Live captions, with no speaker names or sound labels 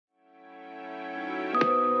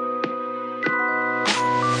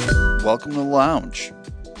welcome to the lounge.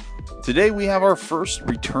 Today we have our first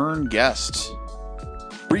return guest.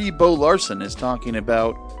 Beau Larson is talking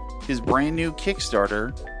about his brand new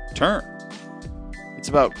Kickstarter, Turn. It's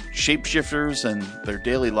about shapeshifters and their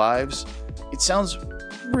daily lives. It sounds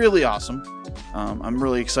really awesome. I'm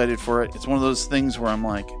really excited for it. It's one of those things where I'm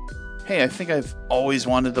like, hey, I think I've always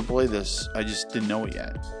wanted to play this. I just didn't know it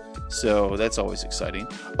yet. So that's always exciting.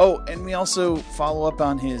 Oh, and we also follow up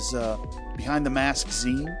on his Behind the Mask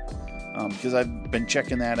zine, because I've been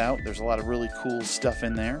checking that out. There's a lot of really cool stuff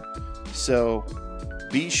in there. So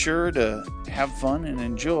be sure to have fun and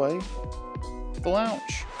enjoy the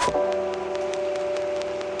lounge.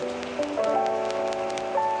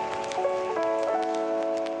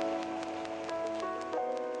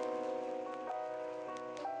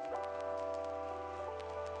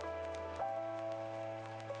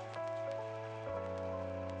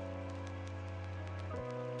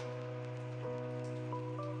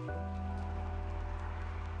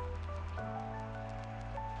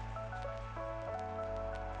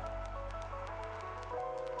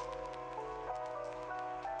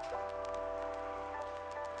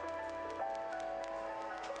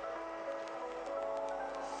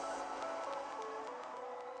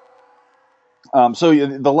 So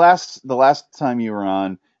the last time you were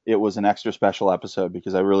on, it was an extra special episode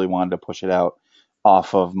because I really wanted to push it out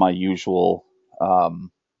off of my usual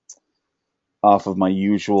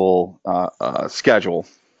schedule,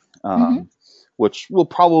 which we'll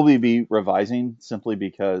probably be revising simply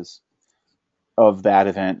because of that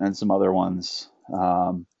event and some other ones.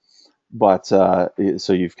 But so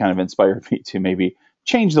you've kind of inspired me to maybe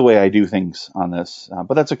change the way I do things on this,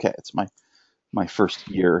 but that's okay. It's my first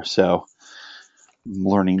year, so I'm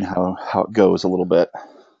learning how it goes a little bit.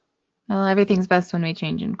 Well, everything's best when we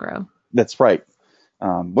change and grow. That's right.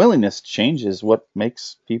 Willingness to change is what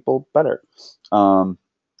makes people better.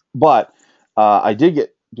 But I did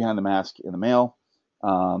get Behind the Mask in the mail.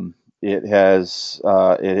 It has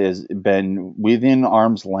been within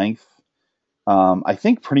arm's length. I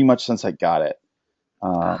think pretty much since I got it.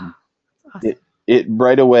 Awesome. It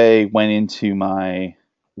right away went into my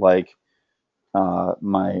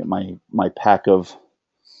my pack of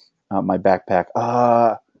my backpack.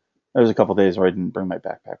 There was a couple days where I didn't bring my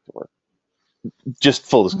backpack to work. Just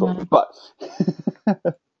full disclosure, but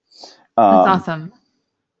that's awesome.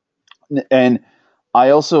 And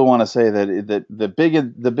I also want to say that the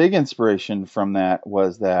big inspiration from that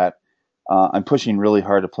was that I'm pushing really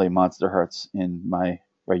hard to play Monster Hearts in my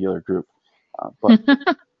regular group, but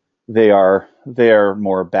they are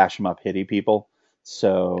more bash 'em up hitty people.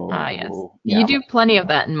 So yes, yeah. You do plenty of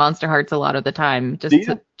that in Monster Hearts a lot of the time. Just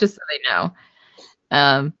so they know.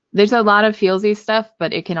 There's a lot of feelsy stuff,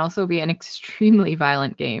 but it can also be an extremely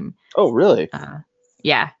violent game. Oh, really?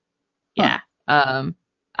 Yeah. Huh.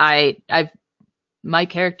 My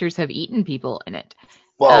characters have eaten people in it.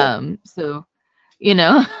 Well, so, you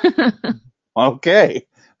know. Okay.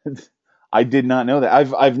 I did not know that.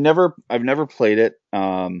 I've never played it.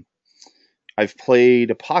 I've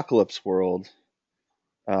played Apocalypse World.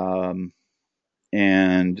 And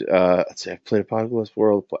let's see, I've played Apocalypse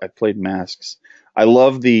World. I've played Masks. I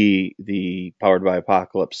love the Powered by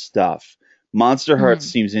Apocalypse stuff. Monster Hearts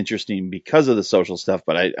seems interesting because of the social stuff,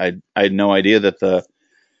 but I had no idea that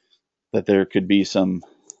there could be some.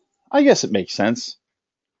 I guess it makes sense.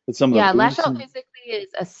 But some of the Lash Out physically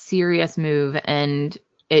is a serious move, and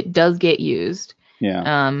it does get used.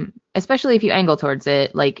 Yeah. Especially if you angle towards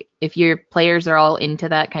it. Like if your players are all into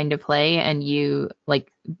that kind of play, and you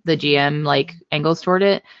the GM angles toward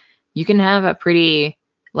it, you can have a pretty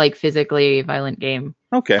physically violent game.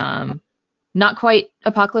 Okay. Not quite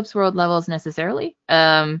Apocalypse World levels necessarily.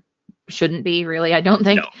 Shouldn't be really, I don't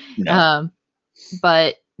think. No.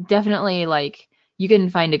 But definitely you can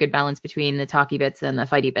find a good balance between the talky bits and the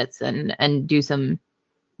fighty bits and do some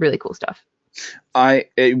really cool stuff.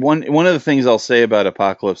 One of the things I'll say about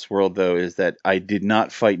Apocalypse World though is that I did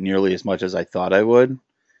not fight nearly as much as I thought I would.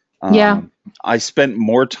 I spent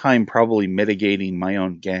more time probably mitigating my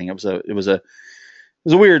own gang. It was a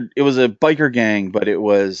biker gang, but it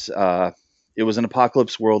was an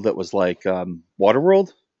Apocalypse World that was like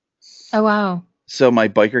Waterworld. Oh wow. So my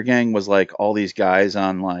biker gang was all these guys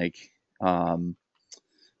on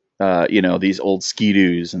these old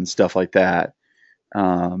ski-doos and stuff like that.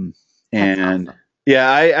 And awesome.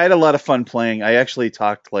 Yeah, I had a lot of fun playing. I actually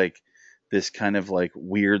talked this kind of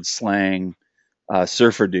weird slang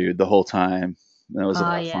surfer dude the whole time. That was a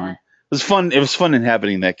lot of fun. It was fun. It was fun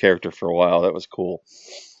inhabiting that character for a while. That was cool.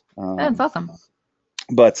 That's awesome.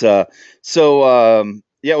 But what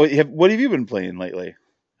have you been playing lately?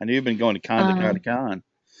 I know you've been going to con to con to con.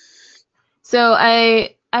 So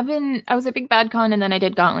I I was at Big Bad Con and then I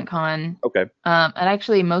did Gauntlet Con. Okay. I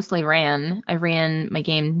actually mostly ran. I ran my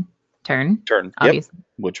game Turn, Turn. Yep. obviously.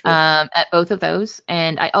 Which works. At both of those,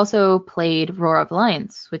 and I also played Roar of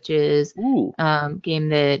Alliance, which is Ooh, game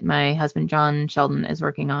that my husband John Sheldon is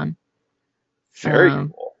working on. very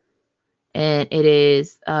Um, cool. and it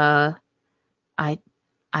is I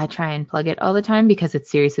I try and plug it all the time because it's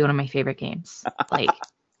seriously one of my favorite games. Like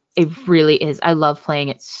it really is. I love playing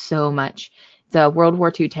it so much. It's a World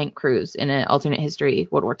War II tank cruise in an alternate history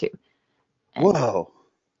World War II. And Whoa,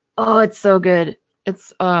 oh, it's so good.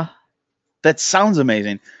 It's that sounds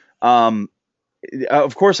amazing. Um,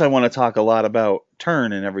 of course, I want to talk a lot about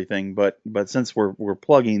Turn and everything, but since we're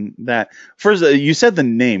plugging that first, you said the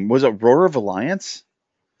name was it Roar of Alliance?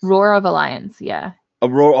 Roar of Alliance, yeah. A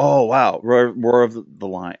roar. Oh wow, Roar of the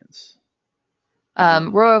Lions.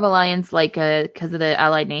 Roar of Alliance, like because of the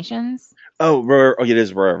Allied Nations. Oh, Roar. Oh, it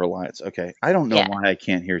is Roar of Alliance. Okay, I don't know Yeah, why I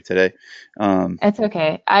can't hear today. Um, it's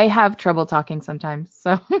okay. I have trouble talking sometimes,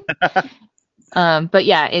 so but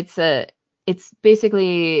yeah, it's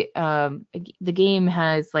basically the game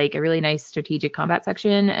has like a really nice strategic combat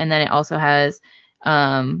section, and then it also has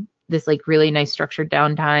this like really nice structured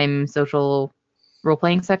downtime social role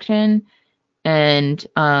playing section, and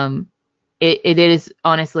it is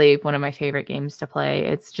honestly one of my favorite games to play.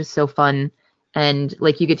 It's just so fun. And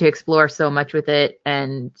like you get to explore so much with it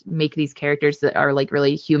and make these characters that are like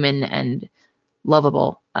really human and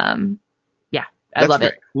lovable. Yeah, I that's love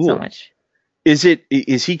very it so cool. much. Is he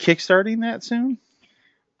kickstarting that soon?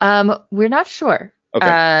 We're not sure. Okay.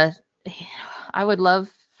 Uh, I would love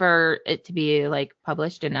for it to be like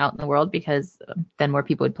published and out in the world because then more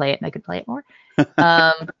people would play it and I could play it more.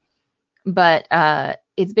 Um, but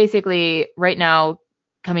it's basically right now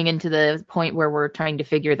coming into the point where we're trying to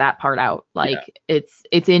figure that part out. Yeah. Like it's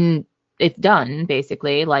done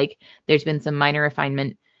basically. Like there's been some minor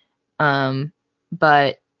refinement,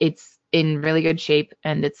 but it's in really good shape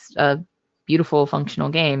and it's a beautiful functional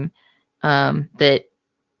game that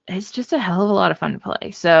it's just a hell of a lot of fun to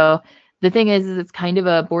play. So the thing is it's kind of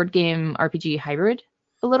a board game RPG hybrid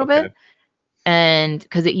a little Okay. bit, and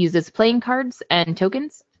because it uses playing cards and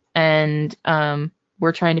tokens, and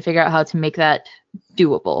we're trying to figure out how to make that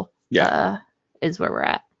doable. Yeah. Is where we're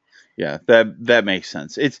at. Yeah. That makes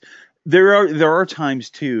sense. There are times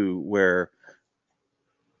too where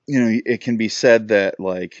it can be said that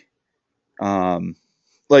um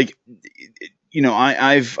like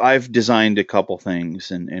I've designed a couple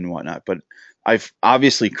things and whatnot, but I've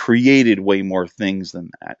obviously created way more things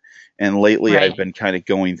than that. And lately I've Right. been kind of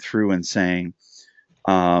going through and saying,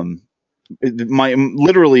 um,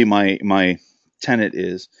 my tenet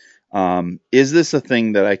is this a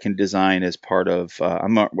thing that I can design as part of,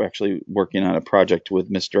 I'm actually working on a project with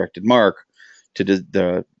Misdirected Mark to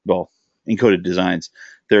Encoded Designs.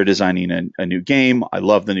 They're designing a new game. I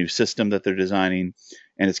love the new system that they're designing,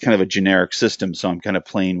 and it's kind of a generic system, so I'm kind of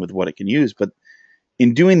playing with what it can use. But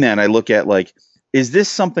in doing that, I look at is this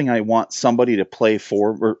something I want somebody to play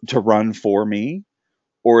for or to run for me?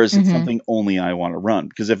 Or is it Hmm. something only I want to run?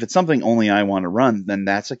 Because if it's something only I want to run, then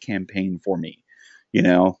that's a campaign for me, you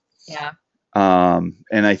know? Yeah.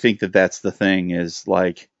 And I think that that's the thing is so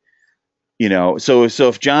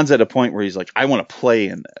if John's at a point where he's like, I want to play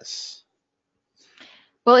in this.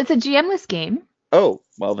 Well, it's a GM-less game. Oh,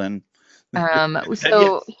 well then, then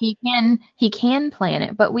So yes. he can plan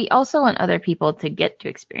it, but we also want other people to get to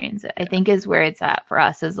experience it. I think is where it's at for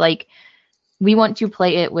us. Is like we want to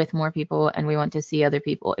play it with more people, and we want to see other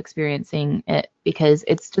people experiencing it because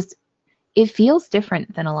it feels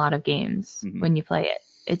different than a lot of games Hmm. when you play it.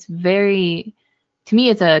 It's very, to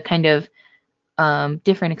me, it's a kind of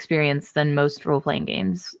different experience than most role playing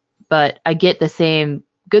games, but I get the same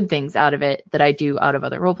good things out of it that I do out of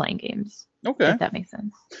other role playing games, Okay. if that makes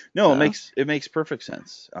sense. No, it So. makes perfect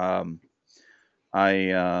sense. I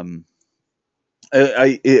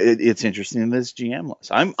it's interesting that it's GM-less.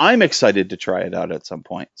 I'm excited to try it out at some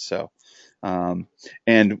point. So, and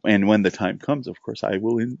when the time comes, of course, I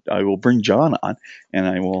will bring John on and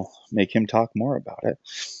I will make him talk more about it.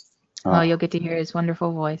 Oh, Uh, you'll get to hear his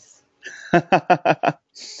wonderful voice.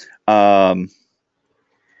 um,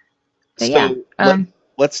 But yeah. so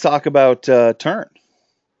let's talk about Turn.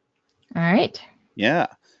 All right. Yeah.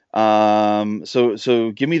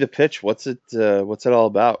 So give me the pitch. What's it all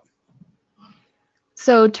about?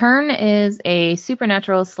 So Turn is a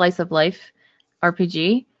supernatural slice of life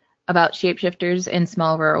RPG about shapeshifters in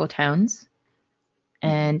small rural towns.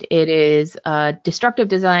 And it is a destructive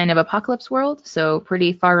design of apocalypse world, so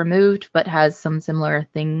pretty far removed, but has some similar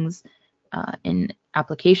things in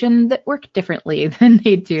application that work differently than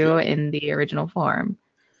they do Sure. in the original form.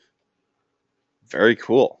 Very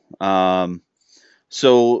cool.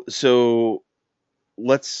 So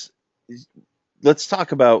let's let's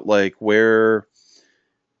talk about like where.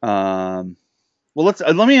 Well,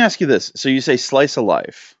 let me ask you this. So you say slice of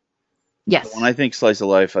life. So when Yes. I think slice of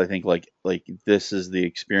life, I think like this is the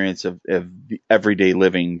experience of the everyday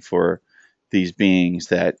living for these beings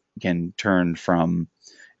that can turn from.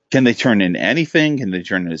 Can they turn into anything? Can they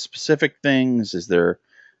turn into specific things? Is there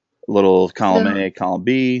a little column So, A, column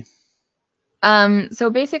B? so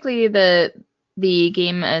basically the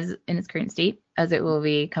game as in its current state, as it will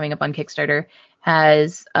be coming up on Kickstarter,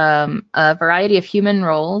 has a variety of human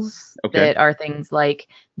roles Okay. that are things like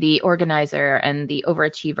the organizer and the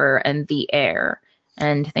overachiever and the heir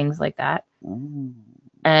and things like that. Oh.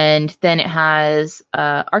 And then it has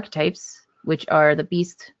archetypes, which are the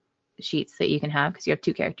beast sheets that you can have because you have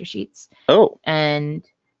two character sheets. Oh. And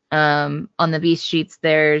on the beast sheets,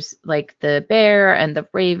 there's like the bear and the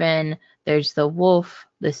raven. There's the wolf,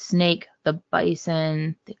 the snake, the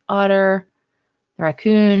bison, the otter, the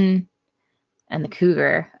raccoon, and the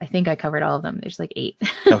cougar. I think I covered all of them. There's like 8.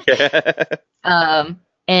 Okay.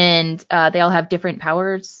 And they all have different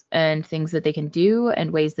powers and things that they can do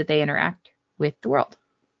and ways that they interact with the world.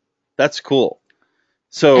 That's cool. And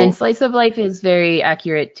So, Slice of Life is very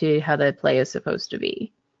accurate to how the play is supposed to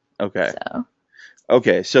be. okay. So,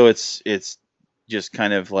 Okay. So it's just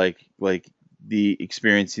kind of like the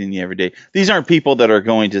experience in the everyday. These aren't people that are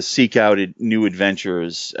going to seek out new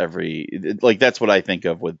adventures like that's what I think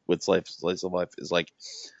of with slice of life is like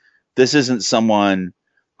this isn't someone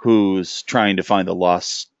who's trying to find the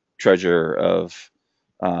lost treasure of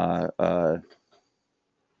uh uh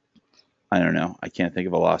I don't know. I can't think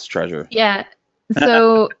of a lost treasure. yeah.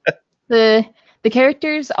 So the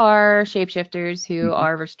characters are shapeshifters who Mhm.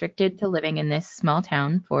 are restricted to living in this small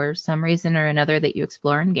town for some reason or another that you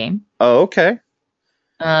explore in game. Oh, okay.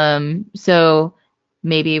 So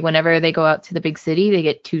maybe whenever they go out to the big city, they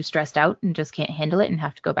get too stressed out and just can't handle it and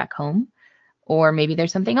have to go back home. Or maybe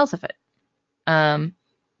there's something else of it. Um,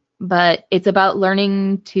 but it's about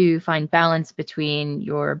learning to find balance between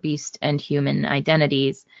your beast and human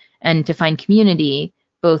identities and to find community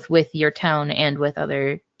both with your town and with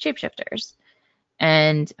other shapeshifters.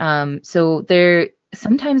 And so there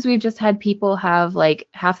sometimes we've just had people have like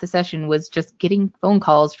half the session was just getting phone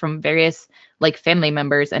calls from various like family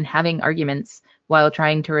members and having arguments while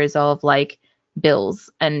trying to resolve like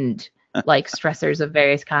bills and like stressors of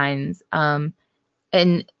various kinds. And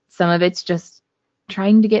some of it's just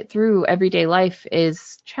trying to get through everyday life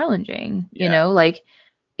is challenging, you Yeah. know, like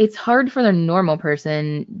it's hard for the normal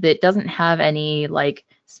person that doesn't have any like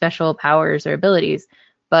special powers or abilities,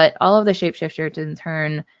 but all of the shapeshifters in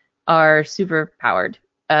turn are super powered.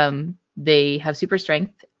 They have super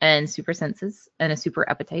strength and super senses and a super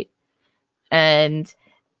appetite, and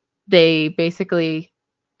they basically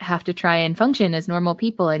have to try and function as normal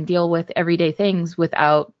people and deal with everyday things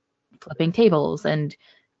without flipping tables and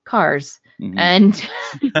cars. Hmm. And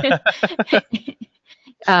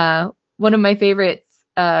one of my favorite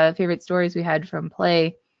stories we had from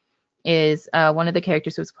play is one of the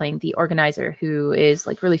characters was playing the organizer, who is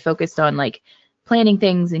like really focused on like planning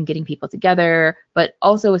things and getting people together, but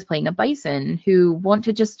also was playing a bison who want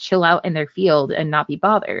to just chill out in their field and not be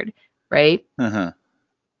bothered, right? Uh-huh.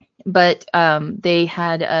 But they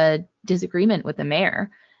had a disagreement with the mayor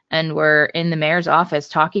and were in the mayor's office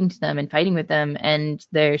talking to them and fighting with them, and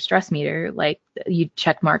their stress meter, like you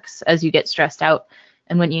check marks as you get stressed out,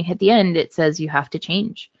 and when you hit the end it says you have to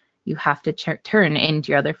change, you have to turn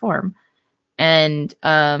into your other form. And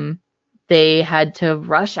they had to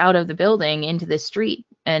rush out of the building into the street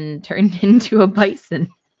and turn into a bison.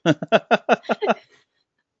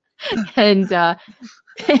 And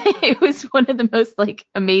it was one of the most like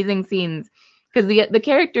amazing scenes because the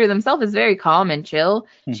character themselves is very calm and chill.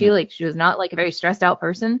 Hmm. She was not like a very stressed out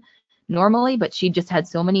person normally, but she just had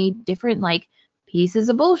so many different like pieces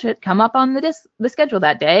of bullshit come up on the schedule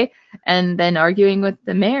that day, and then arguing with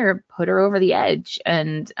the mayor put her over the edge.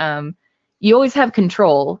 And you always have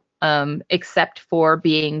control, except for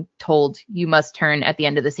being told you must turn at the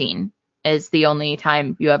end of the scene is the only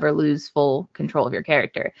time you ever lose full control of your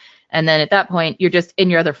character. And then at that point, you're just in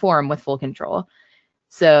your other form with full control.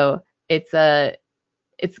 So it's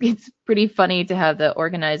pretty funny to have the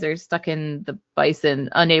organizer stuck in the bison,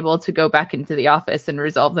 unable to go back into the office and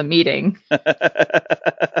resolve the meeting.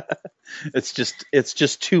 It's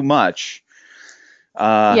just too much.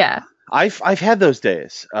 Uh, Yeah. I've had those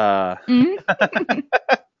days. Mhm.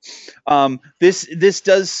 This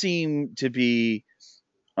does seem to be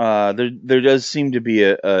there does seem to be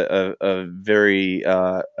a very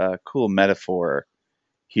cool metaphor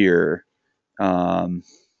here,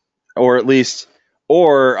 or at least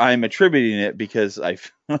or I'm attributing it because I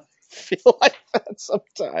feel like that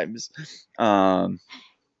sometimes.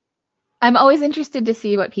 I'm always interested to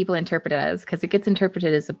see what people interpret it as because it gets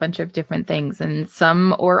interpreted as a bunch of different things, and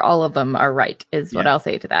some or all of them are right, is what Yeah. I'll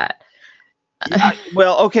say to that. Yeah,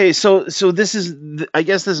 well, okay, so this is, I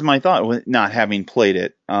guess this is my thought with not having played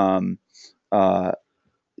it. Uh,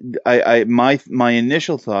 my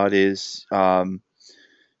initial thought is, from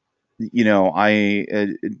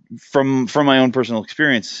my own personal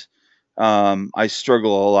experience, I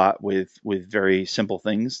struggle a lot with very simple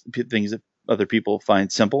things, things that other people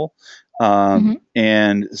find simple, Hmm.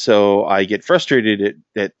 and so I get frustrated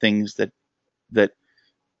at things that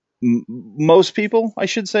most people, I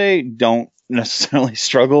should say, don't necessarily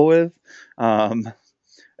struggle with. Um,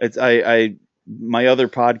 it's I my other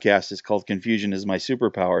podcast is called Confusion is My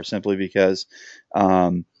Superpower, simply because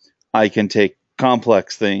um, I can take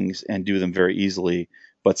complex things and do them very easily,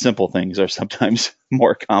 but simple things are sometimes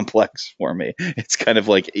more complex for me. It's kind of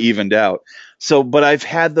like evened out. So, but I've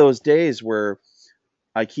had those days where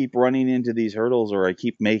I keep running into these hurdles, or I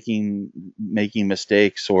keep making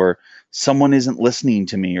mistakes, or someone isn't listening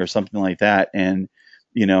to me or something like that. And,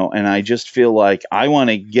 and I just feel like I want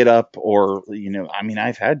to get up, or, I mean,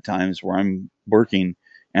 I've had times where I'm working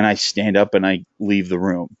and I stand up and I leave the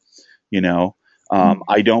room, you know,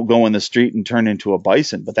 I don't go in the street and turn into a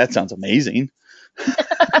bison, but that sounds amazing.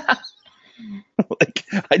 Like,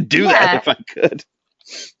 I'd do that Yeah. if I could.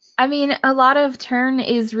 I mean, a lot of Turn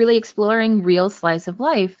is really exploring real slice of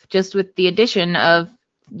life, just with the addition of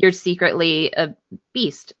you're secretly a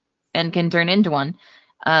beast and can turn into one,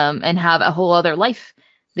 and have a whole other life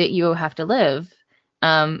that you have to live.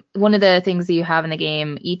 One of the things that you have in the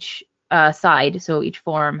game, each side, so each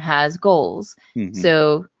form has goals. Hmm.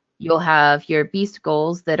 So you'll have your beast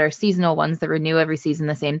goals that are seasonal ones that renew every season,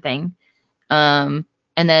 the same thing.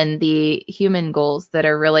 And then the human goals that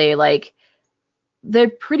are really like they're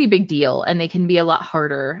pretty big deal and they can be a lot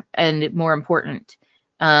harder and more important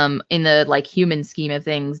in the like human scheme of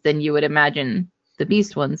things than you would imagine the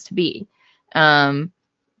beast ones to be. Um,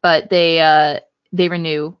 but they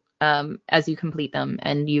renew as you complete them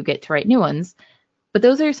and you get to write new ones. But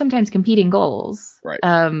those are sometimes competing goals. Right.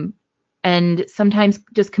 And sometimes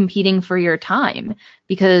just competing for your time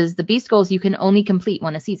because the beast goals you can only complete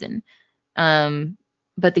one a season. Um,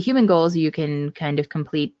 but the human goals you can kind of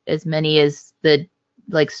complete as many as the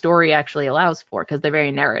like story actually allows for because they're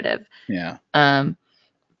very narrative. Yeah. And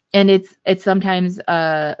it's sometimes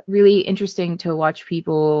really interesting to watch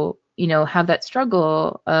people, have that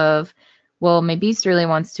struggle of, well, my beast really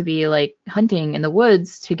wants to be like hunting in the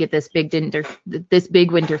woods to get this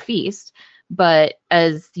big winter feast, but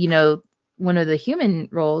as one of the human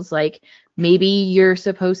roles, like maybe you're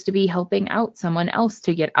supposed to be helping out someone else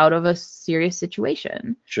to get out of a serious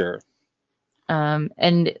situation. Sure.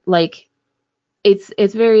 And like it's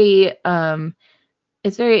very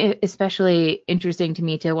especially interesting to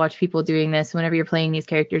me to watch people doing this whenever you're playing these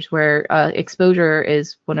characters where exposure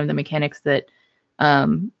is one of the mechanics that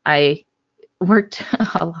I worked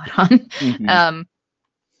a lot on.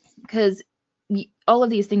 Because all of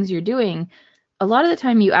these things you're doing, a lot of the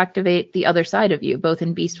time you activate the other side of you, both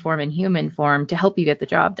in beast form and human form, to help you get the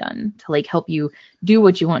job done, to like help you do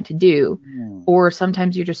what you want to do. Or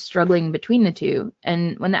sometimes you're just struggling between the two.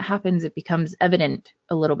 And when that happens, it becomes evident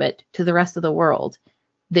a little bit to the rest of the world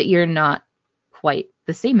that you're not quite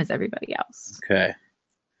the same as everybody else. Okay.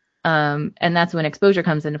 And that's when exposure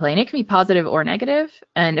comes into play. And it can be positive or negative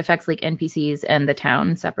and affects like NPCs and the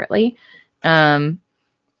town separately. And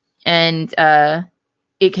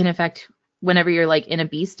it can affect whenever you're like in a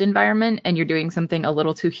beast environment and you're doing something a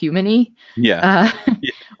little too human-y. Yeah.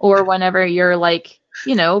 Yeah. Or whenever you're like,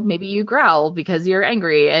 maybe you growl because you're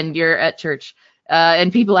angry and you're at church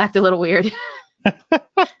and people act a little weird.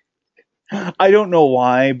 I don't know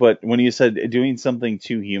why, but when you said doing something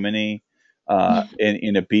too human-y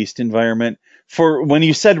in a beast environment, for when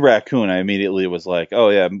you said raccoon, I immediately was like, oh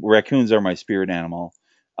yeah, raccoons are my spirit animal.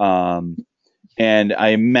 And I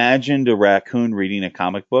imagined a raccoon reading a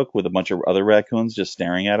comic book with a bunch of other raccoons just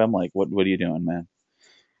staring at him like, what are you doing, man?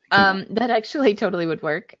 That actually totally would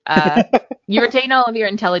work. You retain all of your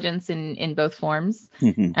intelligence in both forms.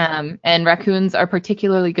 And raccoons are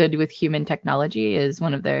particularly good with human technology is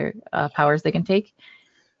one of their powers they can take.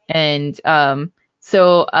 And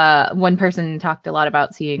so one person talked a lot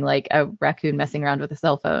about seeing like a raccoon messing around with a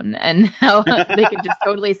cell phone and how they could just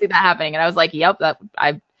totally see that happening. And I was like, yep,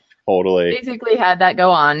 I Totally. basically had that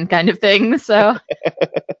go on kind of thing. So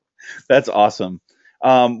That's awesome.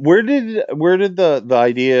 Where did the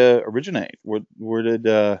idea originate? Where did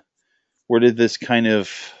this kind of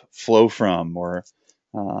flow from, or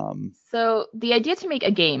So the idea to make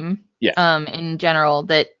a game, Yeah. in general,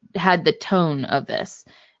 that had the tone of this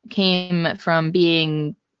came from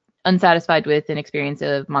being unsatisfied with an experience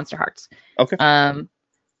of Monster Hearts. Okay. Um,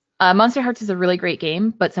 Monster Hearts is a really great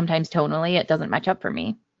game, but sometimes tonally it doesn't match up for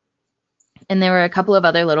me. And there were a couple of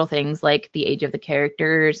other little things like the age of the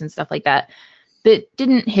characters and stuff like that that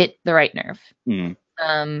didn't hit the right nerve. Mm.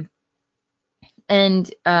 Um,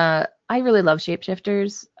 and I really love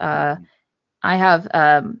shapeshifters. I have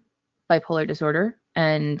bipolar disorder,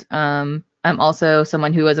 and I'm also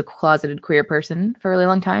someone who was a closeted queer person for a really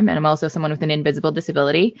long time, and I'm also someone with an invisible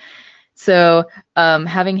disability. So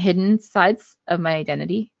having hidden sides of my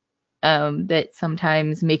identity that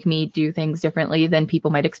sometimes make me do things differently than people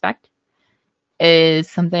might expect is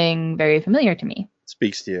something very familiar to me.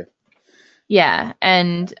 Speaks to you. Yeah,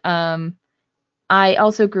 and I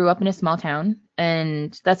also grew up in a small town,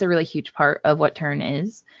 and that's a really huge part of what Turn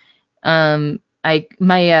is. I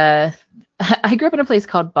my I grew up in a place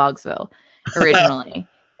called Boggsville originally,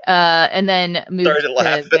 and then Sorry moved to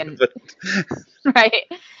laugh, to but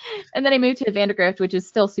right, and then I moved to Vandergrift, which is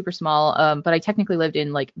still super small. But I technically lived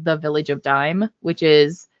in like the village of Dime, which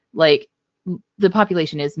is like the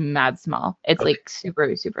population is mad small. It's okay. like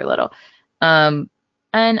super super little. Um,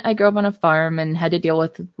 and I grew up on a farm and had to deal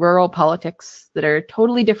with rural politics that are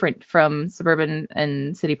totally different from suburban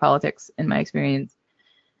and city politics in my experience.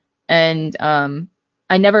 And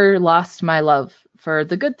I never lost my love for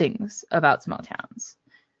the good things about small towns,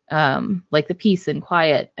 like the peace and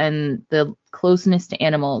quiet and the closeness to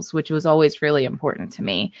animals, which was always really important to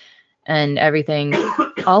me, and everything,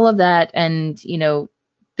 all of that, and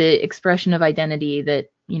the expression of identity that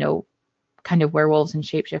kind of werewolves and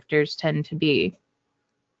shapeshifters tend to be,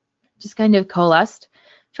 just kind of coalesced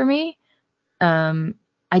for me.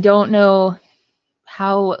 I don't know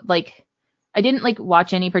how, like, I didn't like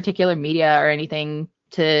watch any particular media or anything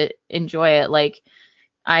to enjoy it. Like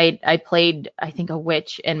I played, I think, a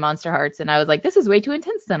witch in Monster Hearts, and I was like, this is way too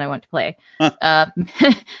intense than I want to play. Huh.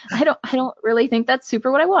 I don't really think that's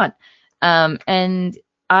super what I want. And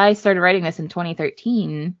I started writing this in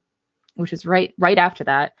 2013, which was right after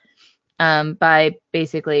that, by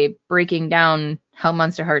basically breaking down how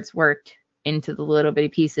Monster Hearts worked into the little bitty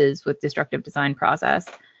pieces with destructive design process.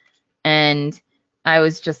 And I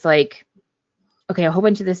was just like, okay, a whole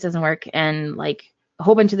bunch of this doesn't work, and like a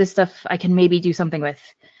whole bunch of this stuff I can maybe do something with.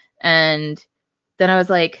 And then I was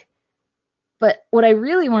like, but what I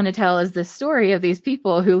really want to tell is the story of these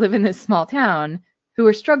people who live in this small town who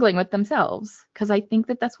are struggling with themselves, because I think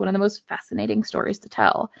that that's one of the most fascinating stories to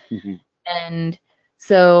tell. Mm-hmm. And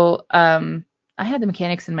so I had the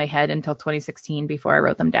mechanics in my head until 2016 before I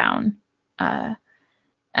wrote them down. I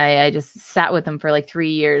just sat with them for like 3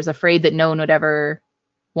 years, afraid that no one would ever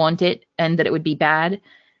want it and that it would be bad.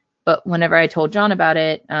 But whenever I told John about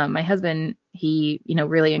it, my husband, he,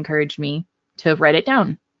 really encouraged me to write it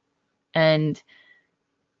down. And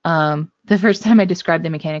the first time I described the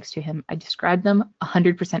mechanics to him, I described them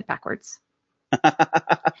 100% backwards.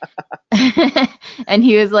 And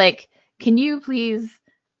he was like, can you please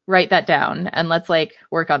write that down and let's like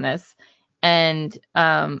work on this? And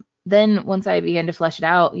then once I began to flesh it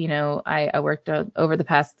out, I worked over the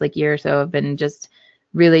past like year or so. I've been just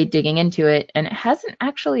really digging into it, and it hasn't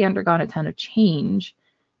actually undergone a ton of change,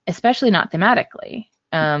 especially not thematically.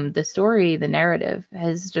 The story, the narrative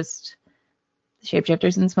has just,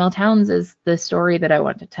 shapeshifters in small towns is the story that I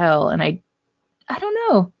want to tell. And I don't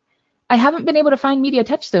know. I haven't been able to find media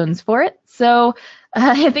touchstones for it, so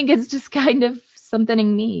I think it's just kind of something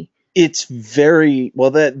in me. It's very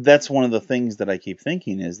well. That's one of the things that I keep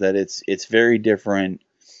thinking is that it's very different.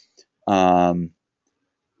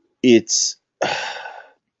 It's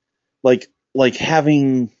like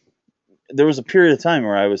having. There was a period of time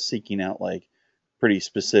where I was seeking out like pretty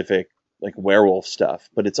specific like werewolf stuff,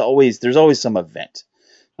 but there's always some event.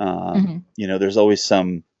 There's always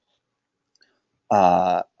some.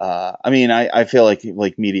 I mean, I feel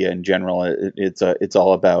like media in general, it's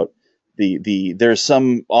all about there's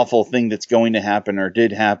some awful thing that's going to happen or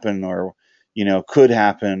did happen or could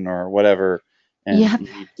happen or whatever, and Yep.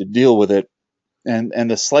 you need to deal with it.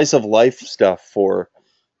 And the slice of life stuff for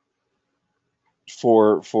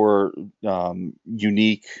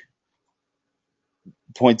unique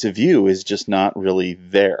points of view is just not really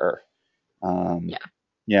there. Um, Yeah.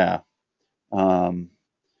 yeah. Um,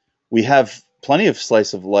 we have plenty of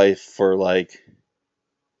slice of life for like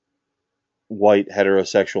white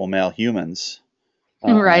heterosexual male humans.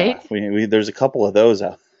 Right. There's a couple of those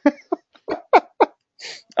out.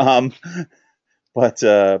 Um, but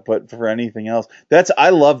for anything else, I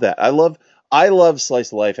love that. I love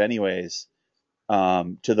slice of life anyways.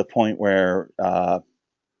 To the point where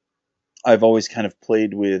I've always kind of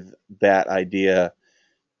played with that idea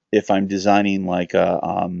if I'm designing like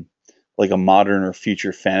a modern or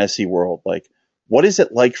future fantasy world. Like, what is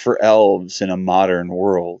it like for elves in a modern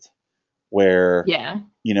world where Yeah.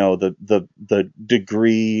 the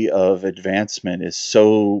degree of advancement is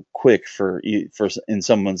so quick for in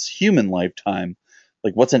someone's human lifetime?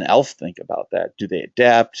 Like, what's an elf think about that? Do they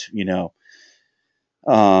adapt?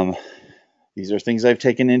 Um, these are things I've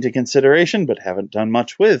taken into consideration, but haven't done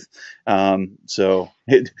much with.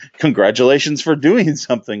 Congratulations for doing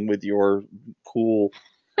something with your cool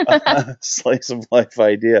slice of life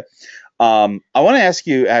idea. I want to ask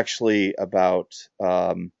you actually about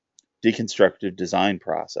deconstructive design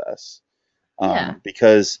process, Yeah.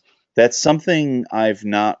 because that's something I've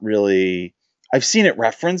seen it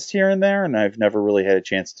referenced here and there, and I've never really had a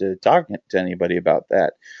chance to talk to anybody about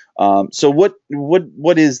that. So what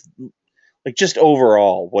is, like, just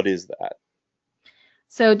overall, what is that?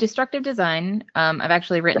 So destructive design, I've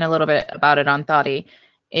actually written a little bit about it on Thoughty,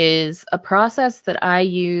 is a process that I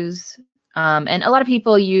use, and a lot of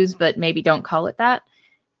people use, but maybe don't call it that,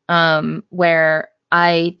 where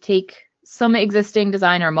I take some existing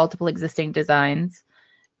design or multiple existing designs,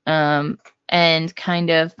 and kind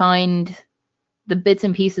of find the bits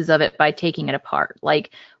and pieces of it by taking it apart.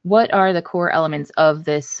 Like, what are the core elements of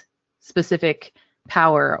this specific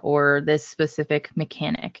power or this specific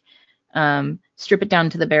mechanic? Strip it down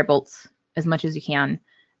to the bare bolts as much as you can.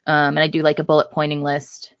 And I do like a bullet pointing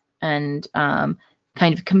list and kind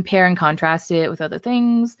of compare and contrast it with other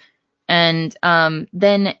things. And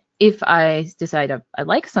then if I decide I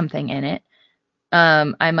like something in it,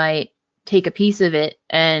 I might take a piece of it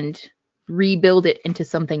and rebuild it into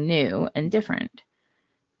something new and different.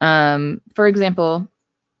 For example,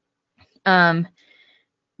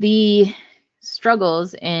 the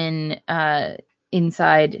struggles in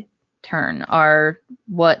inside turn are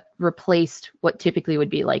what replaced what typically would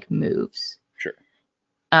be like moves. Sure.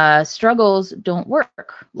 Struggles don't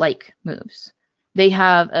work like moves. They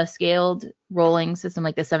have a scaled rolling system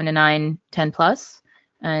like the 7 to 9, 10 plus,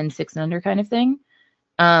 and 6 and under kind of thing.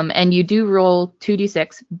 And you do roll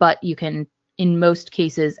 2d6, but you can, in most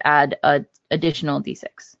cases, add a additional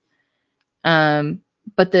d6.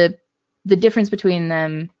 But the difference between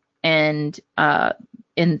them and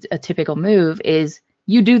in a typical move is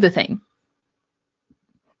you do the thing.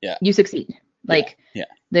 Yeah. You succeed. Like, yeah.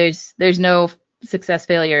 There's no success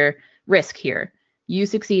failure risk here. You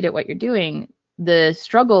succeed at what you're doing. The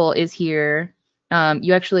struggle is here.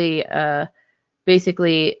 You actually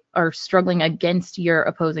basically are struggling against your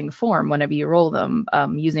opposing form whenever you roll them,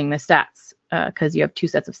 using the stats, because you have 2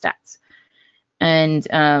 sets of stats. And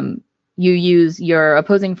you use your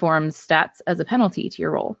opposing form's stats as a penalty to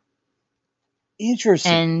your roll.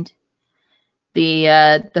 Interesting. And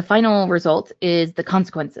the final result is the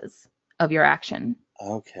consequences of your action.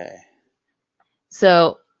 Okay.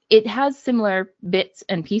 So it has similar bits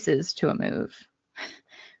and pieces to a move,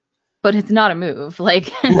 but it's not a move,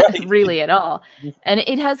 like, Right. really at all. And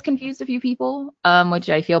it has confused a few people, which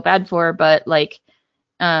I feel bad for, but like,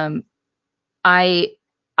 I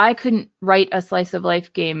couldn't write a slice of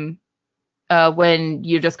life game when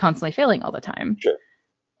you're just constantly failing all the time. Sure.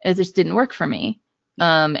 It just didn't work for me.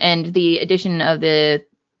 And the addition of the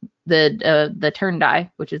turn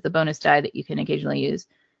die, which is the bonus die that you can occasionally use,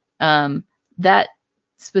 that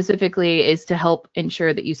specifically is to help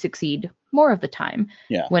ensure that you succeed more of the time.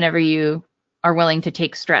 Yeah. Whenever you are willing to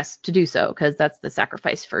take stress to do so, because that's the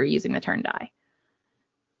sacrifice for using the turn die.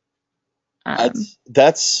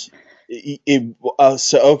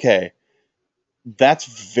 So okay, that's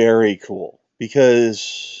very cool,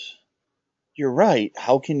 because you're right.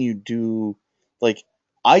 How can you do, like,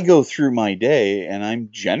 I go through my day and I'm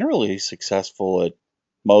generally successful at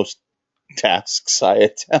most tasks I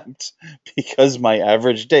attempt, because my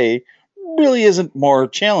average day really isn't more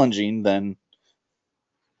challenging than,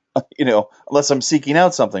 unless I'm seeking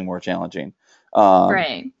out something more challenging.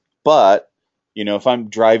 Right. But if I'm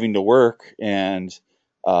driving to work and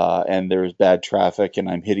there's bad traffic and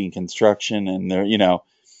I'm hitting construction and there,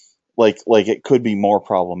 like it could be more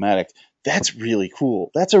problematic. That's really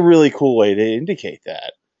cool. That's a really cool way to indicate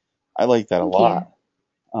that. I like that a lot.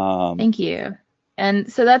 Thank you.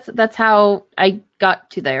 And so that's how I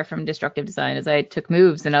got to there from destructive design, is I took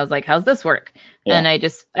moves and I was like, how's this work? Yeah. And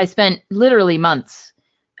I spent literally months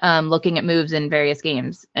looking at moves in various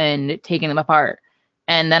games and taking them apart.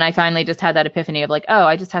 And then I finally just had that epiphany of like, oh,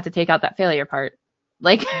 I just have to take out that failure part.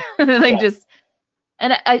 Like, just,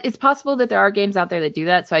 and it's possible that there are games out there that do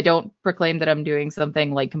that. So I don't proclaim that I'm doing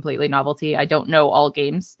something like completely novelty. I don't know all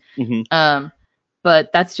games. Mm-hmm.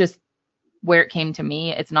 But that's just where it came to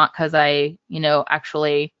me. It's not because I,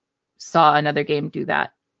 actually saw another game do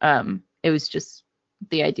that. It was just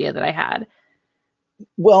the idea that I had.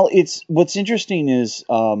 Well, it's what's interesting is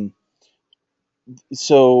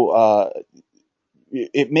so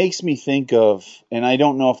it makes me think of, and I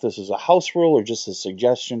don't know if this is a house rule or just a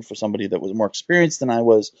suggestion for somebody that was more experienced than I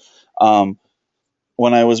was. Um,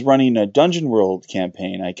 when I was running a Dungeon World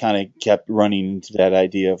campaign, I kind of kept running into that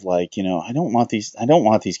idea of like, I don't want these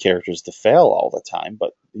characters to fail all the time,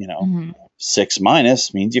 but 6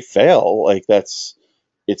 minus means you fail. Like it's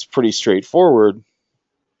pretty straightforward.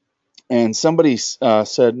 And somebody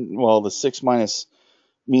said, well, the 6 minus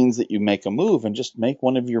means that you make a move and just make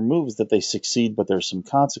one of your moves that they succeed, but there's some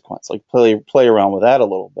consequence. Like play around with that a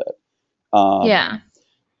little bit. Yeah.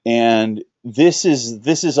 And this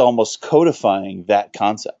is almost codifying that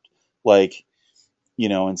concept. Like,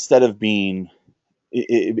 instead of being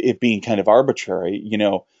it being kind of arbitrary,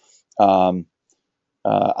 I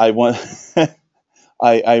once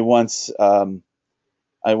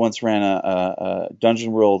I once ran a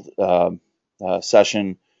Dungeon World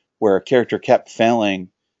session where a character kept failing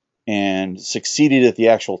and succeeded at the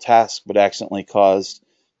actual task, but accidentally caused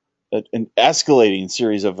an escalating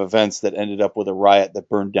series of events that ended up with a riot that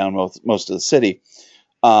burned down most of the city.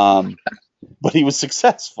 But he was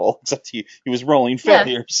successful, except he was rolling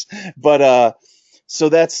failures. But so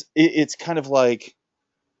it's kind of like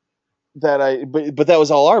that. But that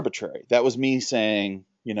was all arbitrary. That was me saying,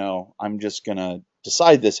 I'm just gonna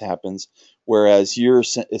decide this happens. Whereas you're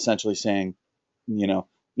essentially saying, no,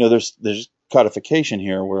 there's codification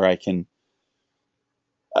here where I can,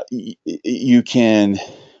 you can.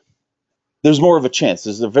 There's more of a chance.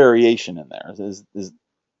 There's a variation in there. Is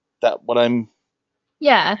that what I'm?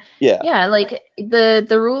 Yeah. Yeah. Yeah, like the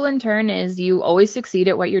rule in turn is you always succeed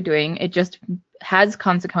at what you're doing. It just has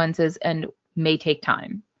consequences and may take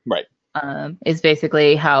time. Right. Is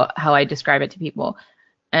basically how I describe it to people.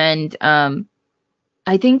 And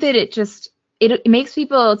I think that it makes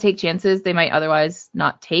people take chances they might otherwise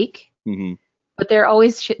not take. Mm-hmm. But there are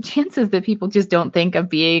always chances that people just don't think of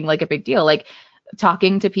being like a big deal. Like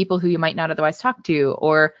talking to people who you might not otherwise talk to,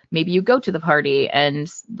 or maybe you go to the party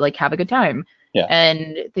and like have a good time. Yeah.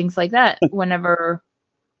 And things like that. Whenever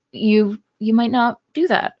you might not do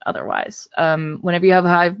that otherwise. Whenever you have a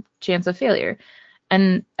high chance of failure.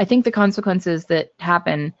 And I think the consequences that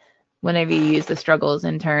happen whenever you use the struggles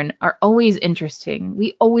in turn are always interesting.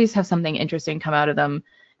 We always have something interesting come out of them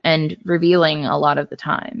and revealing a lot of the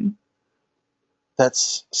time.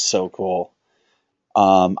 That's so cool.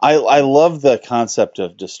 I love the concept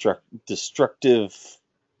of destructive.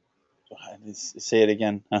 Say it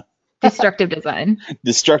again. Destructive design.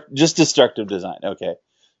 Destructive design. Okay.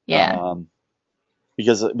 Yeah.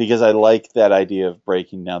 Because I like that idea of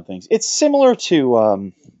breaking down things. It's similar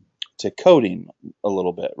to coding a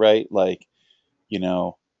little bit, right? Like,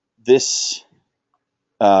 this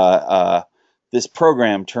this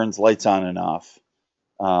program turns lights on and off.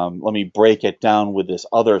 Let me break it down with this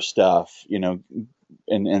other stuff,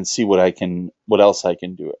 and see what else I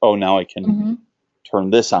can do. Oh, now I can turn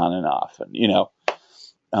this on and off, and yeah.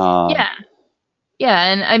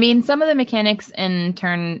 Yeah, and I mean, some of the mechanics in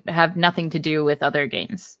turn have nothing to do with other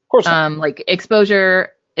games. Of course not. Like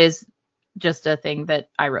exposure is just a thing that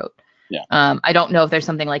I wrote. Yeah. I don't know if there's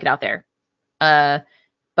something like it out there.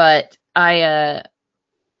 But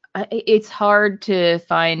it's hard to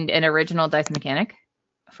find an original dice mechanic,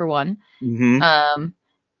 for one. Mm-hmm.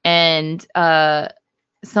 And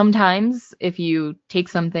sometimes if you take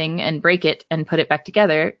something and break it and put it back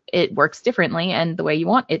together, it works differently and the way you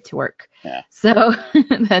want it to work. Yeah. So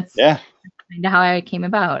that's kind of how I came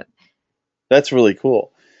about. That's really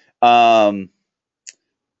cool. Now,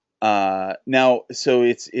 so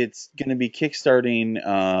it's going to be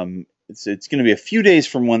kickstarting. It's going to be a few days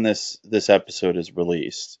from when this episode is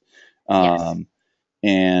released. Yes.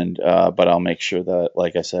 And but I'll make sure that,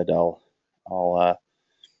 like I said,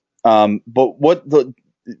 but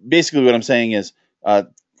basically what I'm saying is,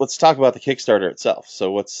 let's talk about the Kickstarter itself.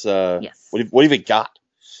 So what's Yes. what have you got?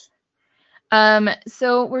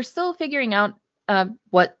 So we're still figuring out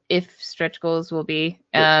what if stretch goals will be,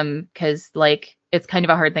 because like it's kind of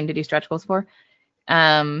a hard thing to do stretch goals for.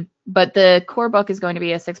 But the core book is going to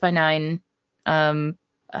be a 6x9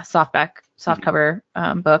 soft cover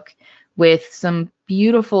book with some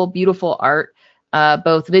beautiful art,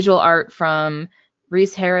 both visual art from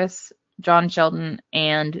Reese Harris, John Sheldon,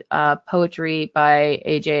 and poetry by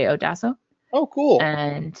AJ Odasso. Oh, cool.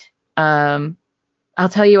 And I'll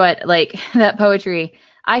tell you what, like that poetry,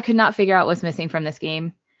 I could not figure out what's missing from this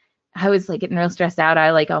game. I was like getting real stressed out.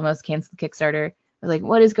 I like almost canceled Kickstarter. I was like,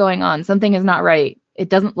 what is going on? Something is not right. It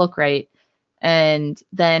doesn't look right. And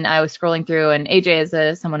then I was scrolling through, and AJ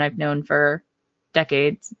is someone I've known for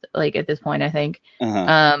decades, like at this point, I think.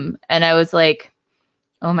 And I was like,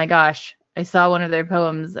 oh my gosh, I saw one of their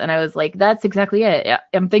poems, and I was like, that's exactly it.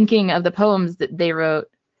 I'm thinking of the poems that they wrote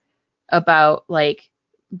about like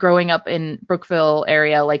growing up in Brookville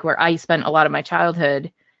area, like where I spent a lot of my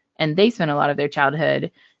childhood, and they spent a lot of their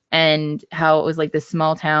childhood, and how it was like this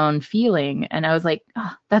small town feeling. And I was like,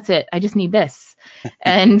 oh, that's it. I just need this.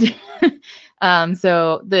 And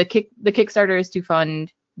so the Kickstarter is to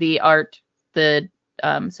fund the art, so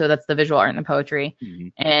that's the visual art and the poetry,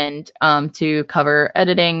 and to cover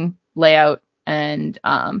editing, layout, and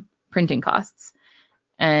printing costs.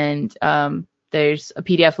 And there's a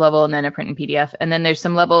PDF level and then a print and PDF, and then there's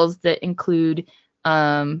some levels that include.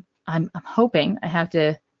 I'm hoping, I have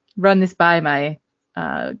to run this by my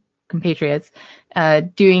compatriots,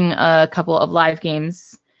 doing a couple of live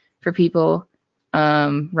games for people,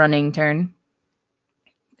 running turn.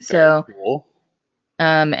 So cool.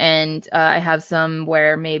 And I have some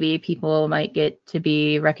where maybe people might get to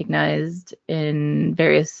be recognized in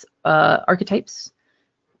various archetypes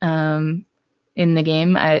in the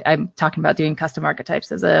game. I'm talking about doing custom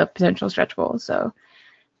archetypes as a potential stretch goal. So,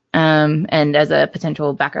 and as a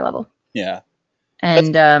potential backer level. Yeah.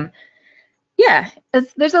 And yeah,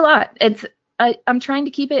 there's a lot. I'm trying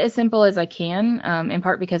to keep it as simple as I can, in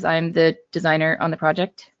part because I'm the designer on the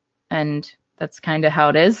project, and that's kind of how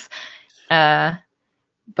it is.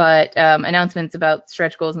 But announcements about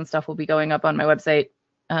stretch goals and stuff will be going up on my website,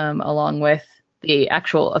 along with the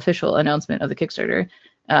actual official announcement of the Kickstarter,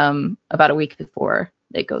 about a week before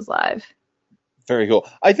it goes live. Very cool.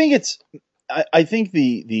 I think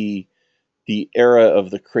the era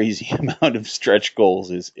of the crazy amount of stretch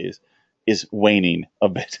goals is waning a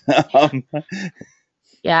bit.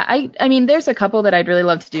 Yeah, I mean, there's a couple that I'd really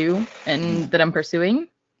love to do and that I'm pursuing,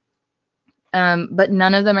 but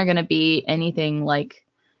none of them are going to be anything like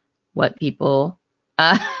what people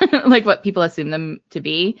like what people assume them to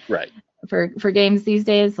be. Right. For games these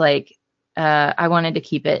days. Like, I wanted to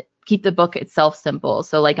keep the book itself simple.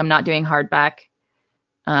 So like I'm not doing hardback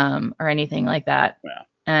or anything like that. Yeah.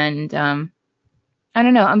 And I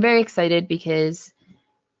don't know. I'm very excited because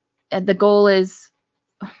the goal is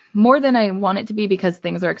more than I want it to be because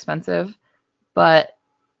things are expensive, but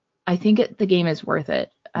I think the game is worth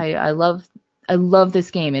it. I love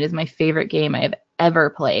this game. It is my favorite game I have ever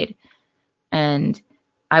played, and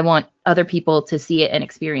I want other people to see it and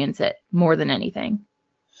experience it more than anything.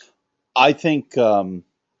 I think that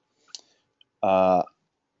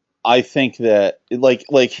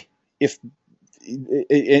like if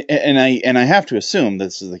and I have to assume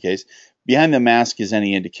this is the case. Behind the Mask is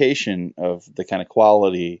any indication of the kind of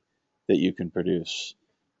quality that you can produce.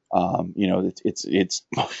 It's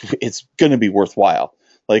going to be worthwhile.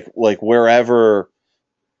 Like wherever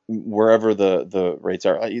the rates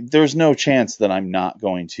are, there's no chance that I'm not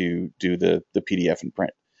going to do the PDF and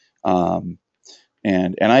print.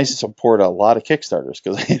 And I support a lot of Kickstarters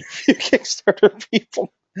because I interview Kickstarter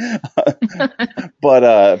people. but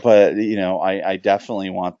I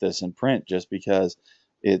definitely want this in print just because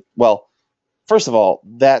first of all,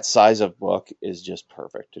 that size of book is just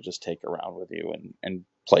perfect to just take around with you and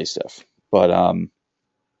play stuff. But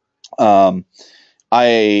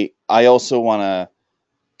I also want to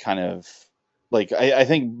kind of like I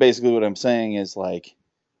think basically what I'm saying is like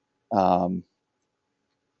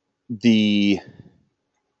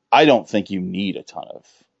I don't think you need a ton of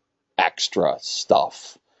extra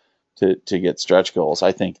stuff to get stretch goals.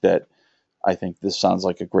 I think this sounds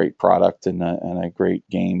like a great product and a great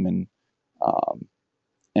game,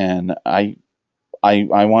 and I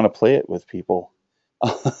want to play it with people.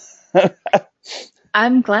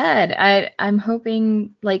 I'm glad. I'm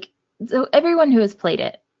hoping, like, so everyone who has played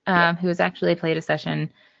it, who has actually played a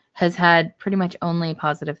session, has had pretty much only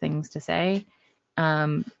positive things to say.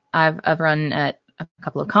 I've run at a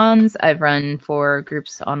couple of cons. I've run for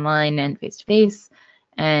groups online and face to face,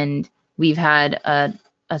 and we've had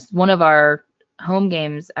one of our home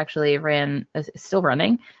games actually is still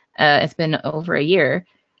running. It's been over a year,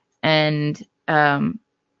 and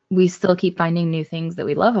we still keep finding new things that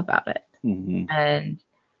we love about it. Mm-hmm. And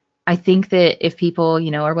I think that if people,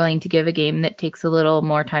 are willing to give a game that takes a little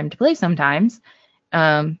more time to play sometimes,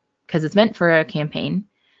 because it's meant for a campaign,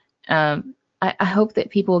 I hope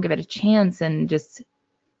that people will give it a chance and just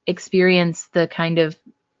experience the kind of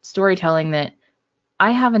storytelling that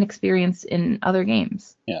I haven't experienced in other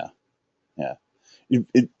games. Yeah.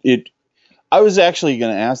 I was actually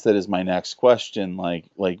going to ask that as my next question. Like,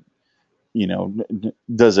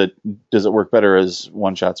 does it work better as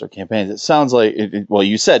one shots or campaigns? It sounds like well,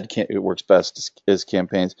 you said it works best as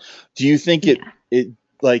campaigns. Do you think it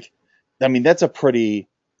like, I mean, that's a pretty,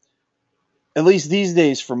 at least these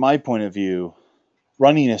days, from my point of view,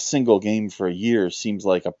 running a single game for a year seems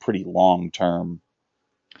like a pretty long term.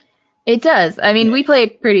 It does. I mean, Yeah. we play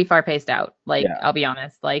pretty far paced out. Like, Yeah. I'll be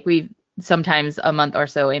honest. Like, we sometimes a month or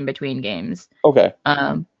so in between games. Okay.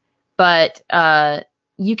 But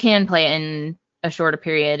you can play in a shorter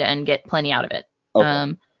period and get plenty out of it.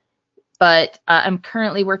 Okay. But I'm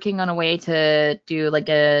currently working on a way to do like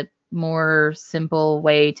a more simple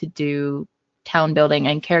way to do town building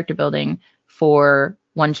and character building for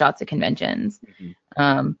one shots at conventions.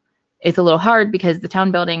 Mm-hmm. It's a little hard because the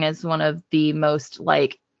town building is one of the most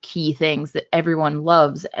like key things that everyone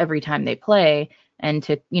loves every time they play, and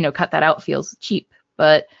to cut that out feels cheap.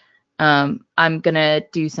 But I'm gonna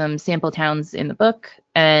do some sample towns in the book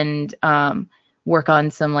and work on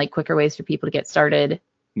some like quicker ways for people to get started.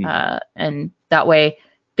 And that way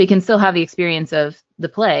they can still have the experience of the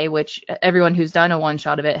play, which everyone who's done a one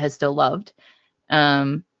shot of it has still loved,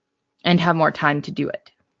 and have more time to do it.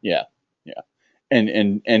 Yeah.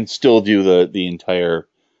 And still do the entire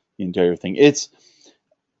thing.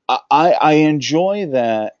 I enjoy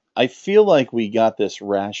that. I feel like we got this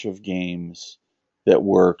rash of games that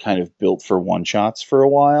were kind of built for one shots for a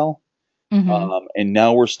while. And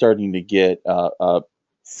now we're starting to get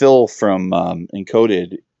Phil from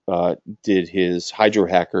Encoded did his Hydro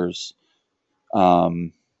Hackers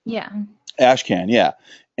Ashcan, yeah.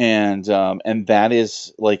 And that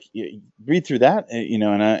is like, you read through that,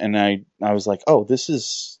 and I was like, oh, this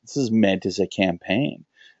is meant as a campaign.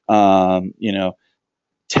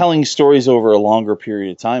 Telling stories over a longer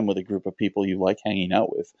period of time with a group of people you like hanging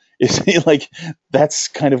out with is like, that's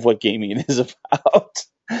kind of what gaming is about.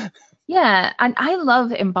 Yeah, and I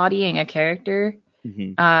love embodying a character.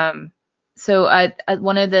 Mm-hmm. So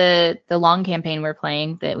one of the long campaign we're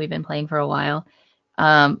playing that we've been playing for a while,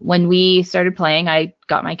 when we started playing, I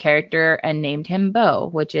got my character and named him Beau,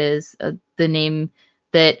 which is the name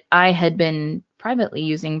that I had been privately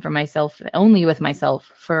using for myself, only with myself,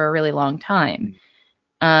 for a really long time.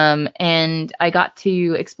 And I got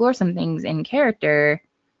to explore some things in character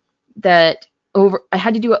that I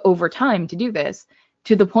had to do it over time to do this,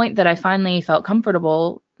 to the point that I finally felt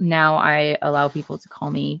comfortable. Now I allow people to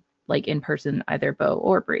call me, like, in person, either Beau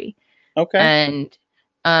or Brie. Okay. And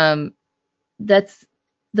that's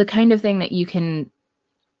the kind of thing that you can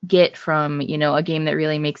get from, a game that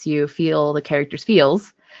really makes you feel the character's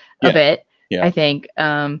feels a bit, I think.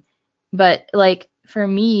 But like, for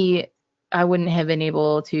me, I wouldn't have been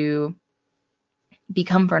able to be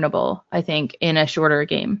comfortable, I think, in a shorter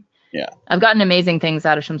game. Yeah. I've gotten amazing things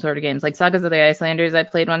out of some sort of games, like Sagas of the Icelanders I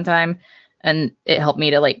played one time, and it helped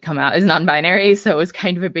me to like come out as non-binary, so it was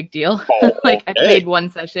kind of a big deal. Like, I played one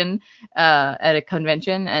session at a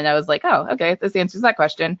convention, and I was like, oh, okay, this answers that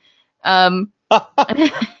question. What?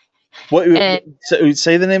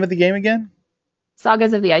 Say the name of the game again.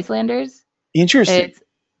 Sagas of the Icelanders. Interesting. It's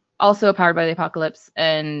also powered by the Apocalypse,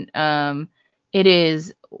 and it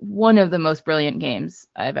is one of the most brilliant games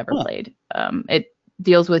I've ever played. It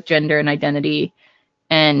deals with gender and identity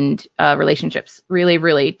and relationships really,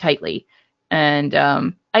 really tightly. And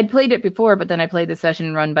I'd played it before, but then I played the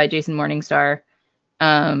session run by Jason Morningstar.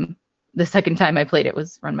 The second time I played it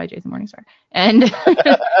was run by Jason Morningstar. And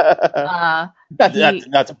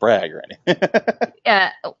not to brag or anything.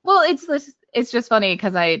 Yeah, well, it's just funny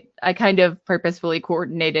because I kind of purposefully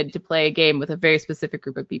coordinated to play a game with a very specific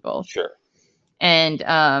group of people. Sure. And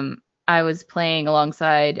I was playing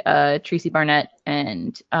alongside Tracy Barnett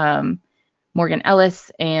and Morgan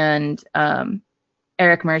Ellis and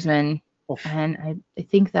Eric Mersman. And I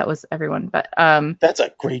think that was everyone. But that's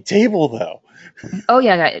a great table, though. Oh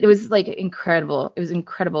yeah, it was like incredible. It was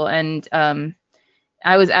incredible, and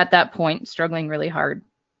I was at that point struggling really hard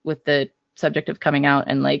with the subject of coming out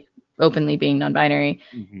and like openly being non-binary.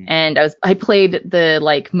 And I played the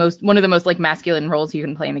like one of the most like masculine roles you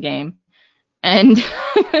can play in the game, and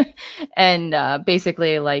and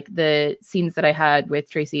basically like the scenes that I had with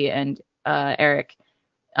Tracy and Eric,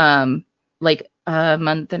 like a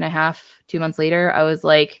month and a half, 2 months later, I was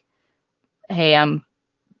like, hey,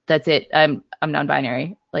 that's it. I'm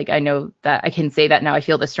non-binary. Like, I know that I can say that now. I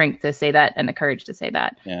feel the strength to say that and the courage to say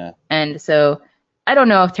that. Yeah. And so I don't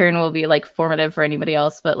know if Turn will be like formative for anybody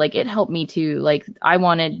else, but like it helped me to like, I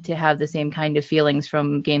wanted to have the same kind of feelings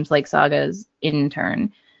from games like Sagas in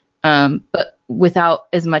Turn, but without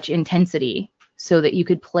as much intensity, so that you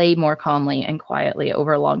could play more calmly and quietly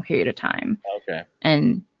over a long period of time. Okay.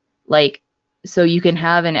 And like, so you can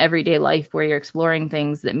have an everyday life where you're exploring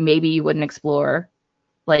things that maybe you wouldn't explore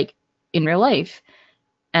like in real life.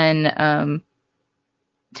 And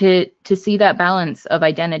to see that balance of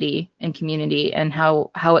identity and community and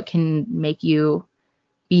how it can make you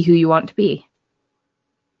be who you want to be.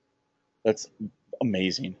 That's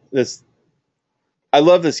amazing. I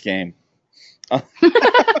love this game.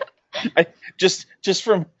 I just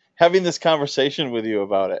from having this conversation with you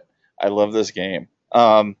about it, I love this game.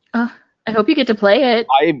 I hope you get to play it.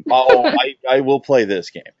 I will play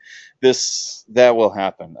this game. That will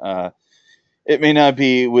happen. It may not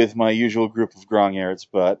be with my usual group of Grongyards,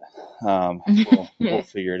 but we'll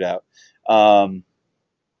figure it out.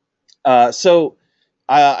 So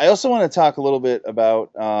I also want to talk a little bit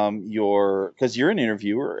about because you're an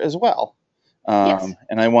interviewer as well. Yes.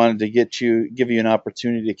 And I wanted to give you an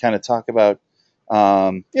opportunity to kind of talk about,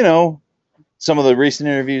 some of the recent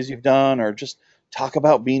interviews you've done, or just talk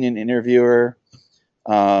about being an interviewer.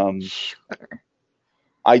 Sure.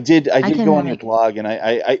 I did go on your blog, and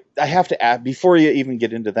I have to ask, before you even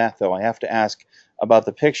get into that, though, I have to ask about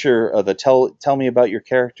the picture of tell me about your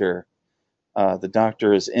character. The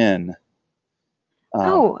doctor is in.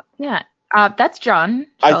 Yeah. That's John.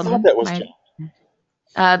 I Sheldon, thought that was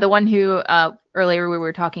John. the one who earlier we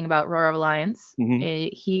were talking about Roar of Alliance. Mm-hmm.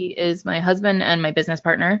 He is my husband and my business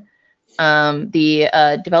partner,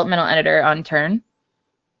 the developmental editor on Turn,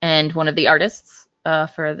 and one of the artists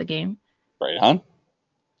for the game. Right on.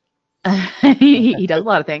 He does a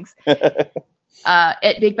lot of things.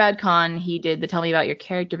 At Big Bad Con, he did the Tell Me About Your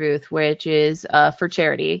Character booth, which is for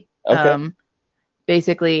charity. Okay.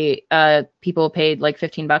 Basically, people paid like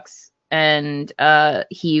 $15, and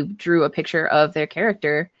he drew a picture of their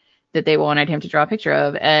character that they wanted him to draw a picture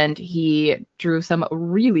of, and he drew some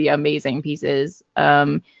really amazing pieces,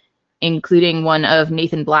 including one of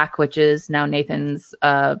Nathan Black, which is now Nathan's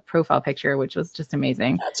profile picture, which was just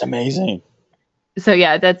amazing. That's amazing. So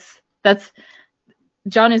yeah, that's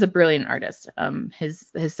John is a brilliant artist. His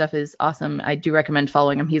stuff is awesome. I do recommend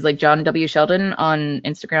following him. He's like John W. Sheldon on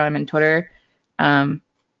Instagram and Twitter.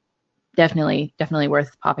 Definitely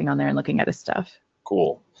worth popping on there and looking at his stuff.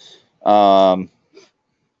 Cool.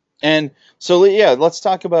 And so yeah, let's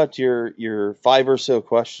talk about your 5 or so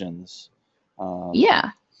questions. Yeah.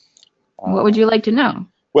 What would you like to know?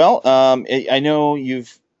 Well, I know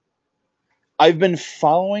I've been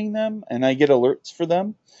following them, and I get alerts for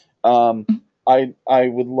them. I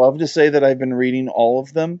would love to say that I've been reading all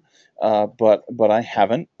of them, but I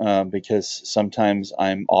haven't, because sometimes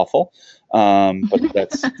I'm awful. But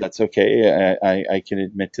that's okay. I can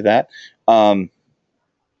admit to that. I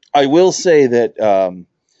will say that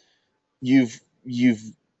you've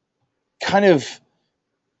kind of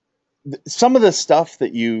some of the stuff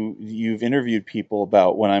that you've interviewed people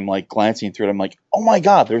about. When I'm like glancing through it, I'm like, oh my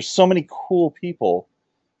God, there's so many cool people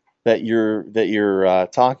that you're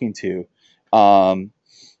talking to.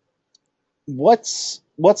 What's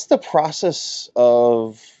the process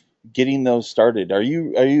of getting those started? Are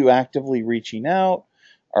you actively reaching out?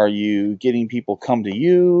 Are you getting people coming to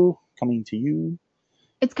you?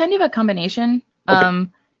 It's kind of a combination. Okay.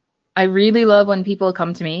 I really love when people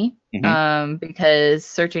come to me, Mm-hmm. because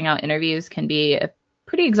searching out interviews can be a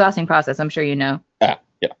pretty exhausting process. I'm sure you know. Yeah.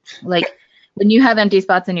 Like when you have empty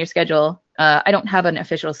spots in your schedule, I don't have an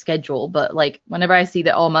official schedule, but like whenever I see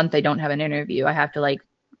that all month I don't have an interview, I have to like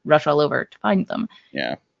rush all over to find them.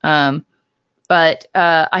 Yeah. But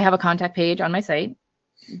I have a contact page on my site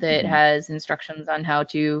that Mm-hmm. has instructions on how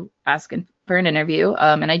to ask for an interview.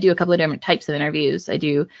 And I do a couple of different types of interviews. I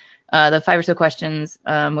do the 5 or so questions,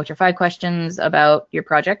 which are 5 questions about your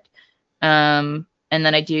project. And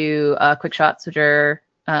then I do quick shots, which are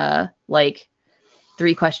like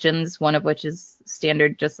 3 questions, one of which is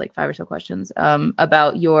standard, just like 5 or so questions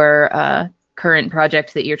about your current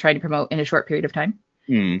project that you're trying to promote in a short period of time.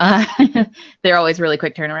 They're always really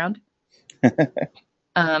quick turnaround.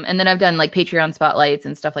 And then I've done like Patreon spotlights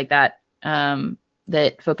and stuff like that,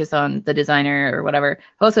 that focus on the designer or whatever.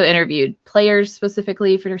 I've also interviewed players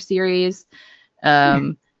specifically for their series,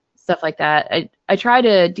 stuff like that. I try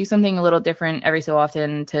to do something a little different every so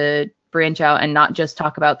often to branch out and not just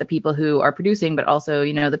talk about the people who are producing, but also,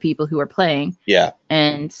 the people who are playing. Yeah.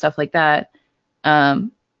 And stuff like that.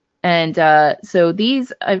 So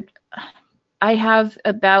these I have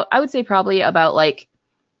about, I would say probably about like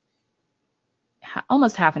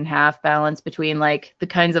almost half and half balance between like the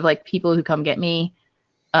kinds of like people who come get me,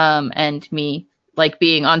 and me like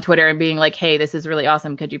being on Twitter and being like, hey, this is really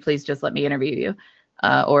awesome. Could you please just let me interview you?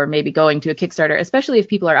 Or maybe going to a Kickstarter, especially if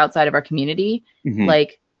people are outside of our community. Mm-hmm.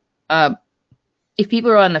 Like, if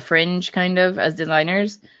people are on the fringe kind of as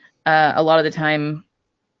designers, a lot of the time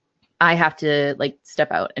I have to like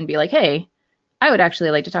step out and be like, hey, I would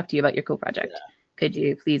actually like to talk to you about your cool project. Could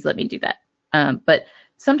you please let me do that? But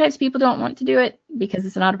sometimes people don't want to do it because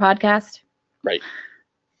it's not a podcast. Right.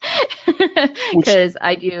 Because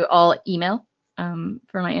I do all email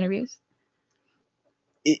for my interviews.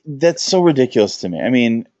 That's so ridiculous to me. I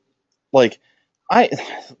mean, like, I do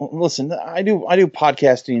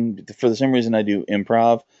podcasting for the same reason I do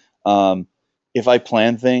improv. If I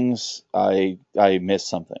plan things, I miss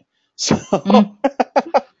something.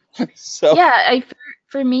 So, yeah,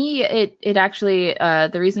 for me, it actually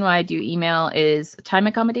the reason why I do email is time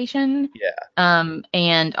accommodation. Yeah.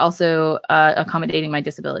 And also accommodating my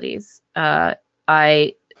disabilities.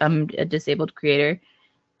 I am a disabled creator,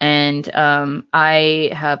 and I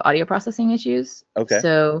have audio processing issues. Okay.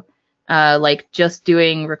 So, like just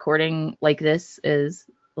doing recording like this is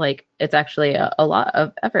like it's actually a lot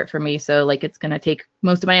of effort for me. So like it's gonna take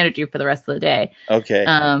most of my energy for the rest of the day. Okay.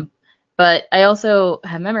 But I also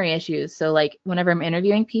have memory issues. So like whenever I'm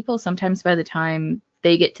interviewing people, sometimes by the time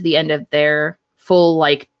they get to the end of their full,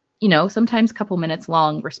 like, you know, sometimes couple minutes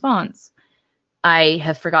long response, I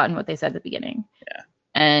have forgotten what they said at the beginning. Yeah.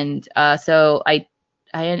 And so I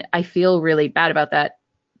feel really bad about that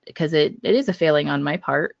because it is a failing on my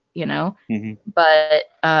part, you know. Mm-hmm.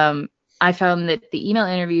 But I found that the email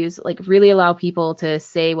interviews like really allow people to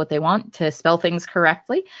say what they want, to spell things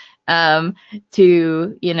correctly,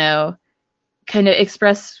 to, you know, kind of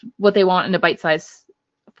express what they want in a bite-sized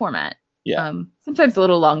format. Yeah. Sometimes a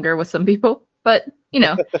little longer with some people, but you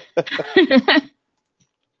know.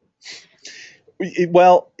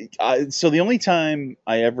 Well, so the only time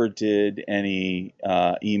I ever did any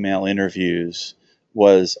email interviews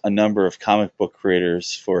was a number of comic book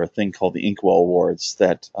creators for a thing called the Inkwell Awards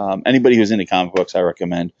that anybody who's into comic books, I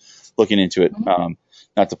recommend looking into it. Mm-hmm.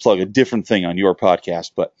 Not to plug a different thing on your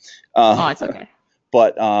podcast, but Oh, it's okay.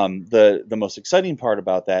 But the most exciting part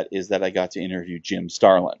about that is that I got to interview Jim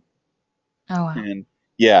Starlin. Oh, wow. And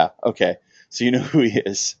yeah, okay. So you know who he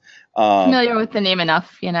is. Familiar with the name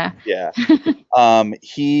enough, you know. Yeah.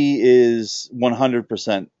 He is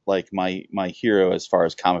 100% like my hero as far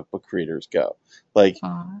as comic book creators go. Like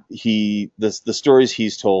the stories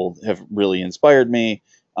he's told have really inspired me,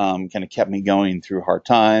 kind of kept me going through hard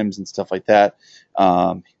times and stuff like that.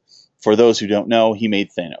 For those who don't know, he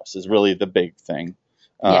made Thanos is really the big thing.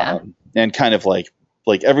 Yeah. And kind of like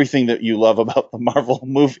everything that you love about the Marvel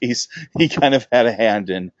movies, he kind of had a hand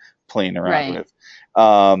in playing around with.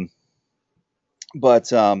 But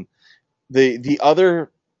the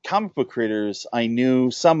other comic book creators, I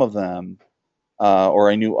knew some of them, or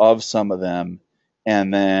I knew of some of them,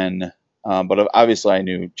 and then, but obviously I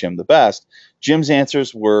knew Jim the best. Jim's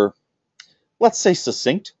answers were, let's say,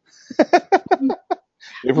 succinct.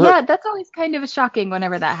 Yeah, that's always kind of shocking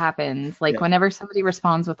whenever that happens. Like whenever somebody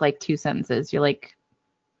responds with like 2 sentences, you're like,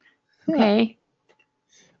 okay.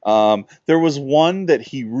 There was one that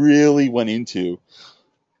he really went into.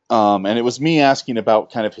 And it was me asking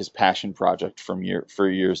about kind of his passion project for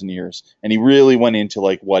years and years, and he really went into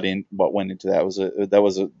like what went into that. That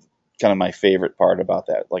was kind of my favorite part about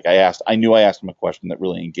that. Like I knew I asked him a question that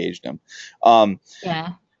really engaged him. Yeah.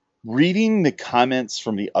 Reading the comments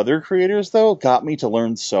from the other creators though got me to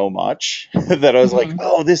learn so much that I was like,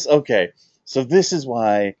 oh, okay, so this is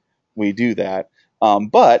why we do that.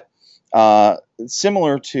 But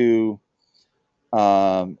similar to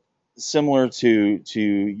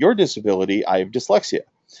your disability, I have dyslexia.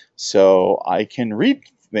 So I can read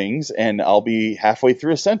things and I'll be halfway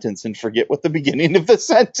through a sentence and forget what the beginning of the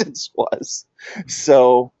sentence was.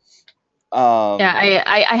 So yeah,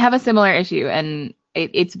 I have a similar issue, and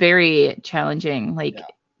it's very challenging. Like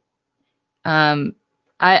I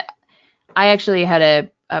actually had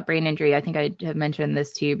a brain injury. I think I have mentioned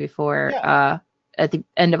this to you before. At the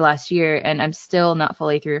end of last year, and I'm still not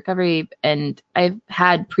fully through recovery, and I've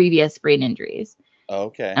had previous brain injuries.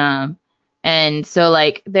 Okay. And so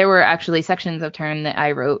like there were actually sections of Turn that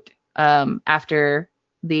I wrote after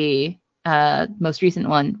the most recent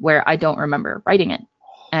one where I don't remember writing it,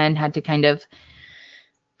 and had to kind of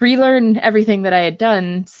relearn everything that I had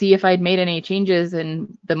done, see if I'd made any changes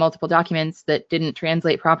in the multiple documents that didn't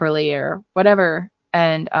translate properly or whatever.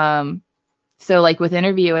 And so like with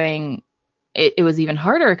interviewing, it was even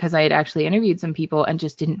harder because I had actually interviewed some people and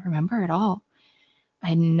just didn't remember at all. I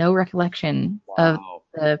had no recollection of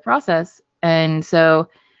the process. And so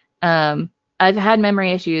I've had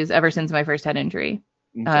memory issues ever since my first head injury.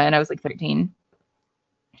 And I was like 13.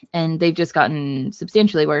 And they've just gotten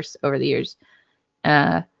substantially worse over the years.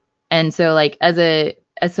 And so like as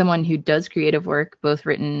someone who does creative work, both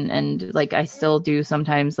written and like I still do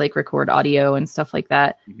sometimes like record audio and stuff like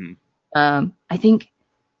that. I think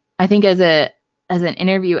I think as an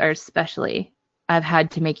interviewer especially, I've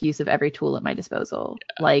had to make use of every tool at my disposal.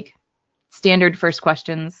 Like standard first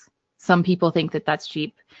questions. Some people think that that's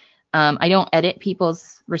cheap. I don't edit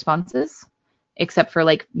people's responses except for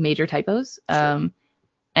like major typos.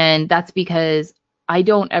 And that's because I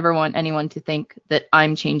don't ever want anyone to think that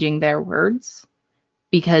I'm changing their words,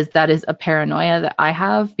 because that is a paranoia that I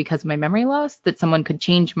have because of my memory loss, that someone could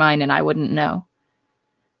change mine and I wouldn't know.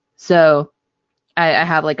 So I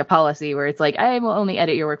have like a policy where it's like, I will only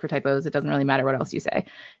edit your work for typos. It doesn't really matter what else you say.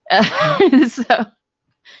 So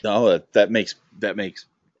No, that makes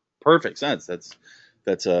perfect sense. That's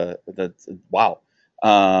wow.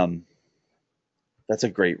 Um, that's a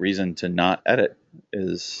great reason to not edit.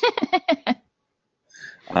 Is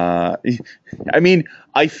uh, I mean,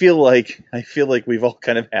 I feel like we've all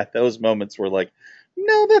kind of had those moments where like,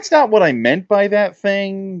 no, that's not what I meant by that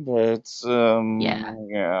thing. But yeah.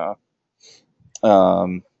 yeah.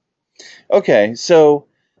 Um, okay, so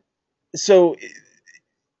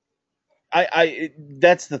I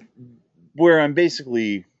that's the where I'm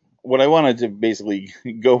basically what I wanted to basically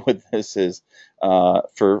go with this is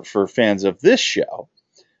for fans of this show.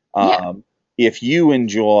 Yeah. If you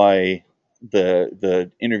enjoy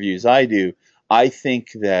the interviews I do, I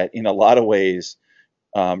think that in a lot of ways,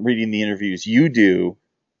 reading the interviews you do,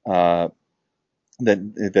 uh,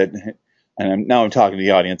 that now I'm talking to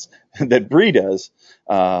the audience that Brie does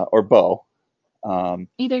or Beau.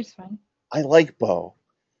 Either's fine. I like Beau.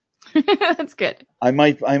 That's good. I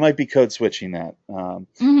might be code switching that.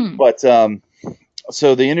 Hmm. But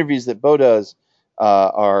so the interviews that Beau does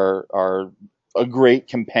are a great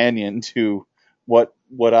companion to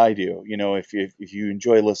what I do. You know, if you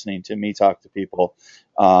enjoy listening to me talk to people,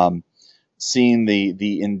 um, seeing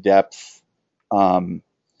the in depth, um,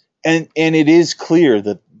 and it is clear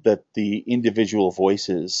that the individual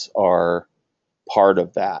voices are part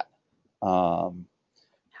of that. Um,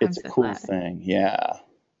 I'm it's a so cool glad. thing, yeah.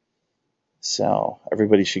 So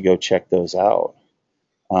everybody should go check those out.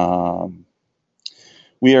 Um,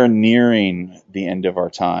 we are nearing the end of our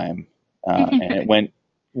time, and it went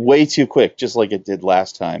way too quick, just like it did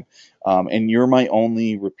last time. And you're my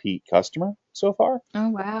only repeat customer so far. Oh,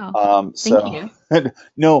 wow. Thank So you.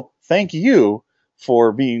 no, thank you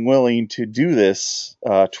for being willing to do this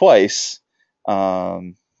twice.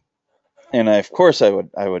 Um, and of course, I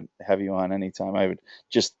would have you on anytime. I would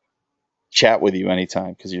just chat with you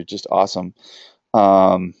anytime because you're just awesome.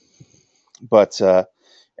 Um, but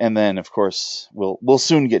and then of course we'll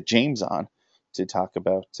soon get James on to talk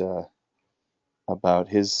about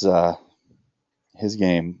his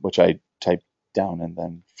game, which I typed down and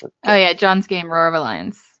then Oh forget. yeah, John's game Roar of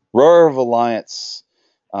Alliance. Roar of Alliance.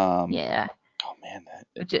 Um, Yeah, oh man,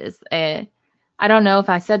 which is a, I don't know if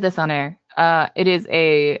I said this on air. It is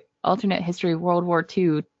a alternate history World War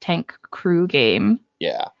II tank crew game.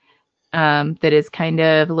 yeah, That is kind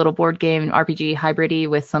of a little board game RPG hybridy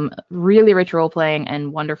with some really rich role playing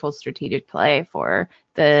and wonderful strategic play for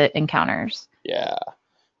the encounters. yeah,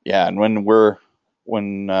 yeah. And when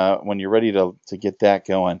you're ready to get that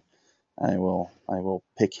going, I will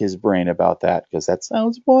pick his brain about that because that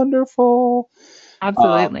sounds wonderful. Um,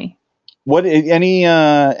 Absolutely. what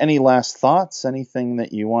any last thoughts? Anything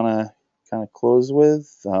that you want to kind of close with?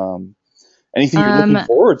 Anything you're looking Um,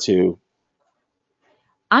 forward to?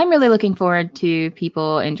 I'm really looking forward to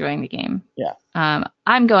people enjoying the game. Yeah,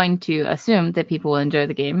 I'm going to assume that people will enjoy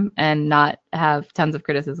the game and not have tons of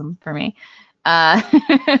criticism for me. Uh,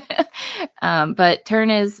 but Turn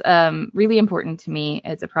is really important to me.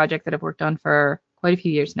 It's a project that I've worked on for quite a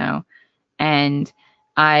few years now, and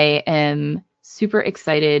I am super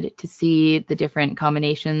excited to see the different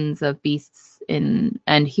combinations of beasts in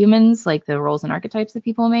and humans, like the roles and archetypes that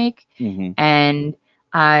people make. hmm And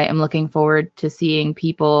I am looking forward to seeing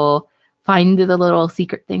people find the little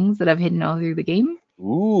secret things that I've hidden all through the game,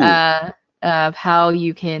 Ooh, uh, of how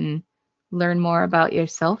you can learn more about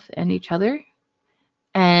yourself and each other.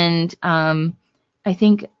 And I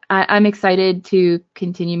think I'm excited to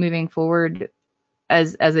continue moving forward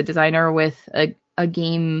as a designer with a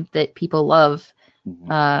game that people love,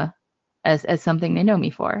 mhm. uh, as something they know me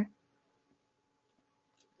for.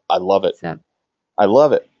 I love it. So I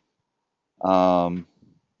love it. Um,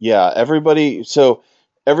 yeah, everybody. So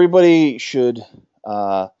everybody should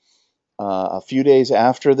uh, a few days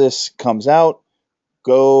after this comes out,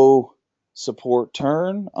 go support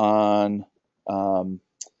Turn um,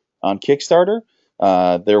 on Kickstarter.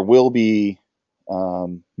 There will be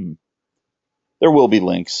um, hmm, there will be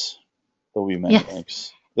links. There will be many yes,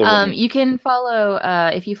 links. There will be. you can follow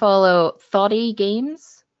if you follow Thoughty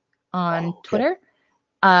Games on Oh, okay. Twitter,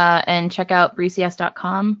 and check out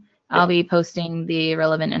breecs.com. I'll be posting the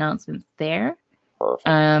relevant announcements there. Perfect.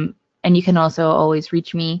 And you can also always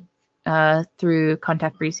reach me through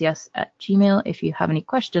contactbrecs@gmail if you have any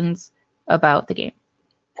questions about the game.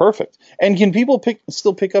 Perfect. And can people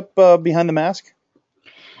still pick up Behind the Mask?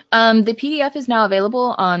 The PDF is now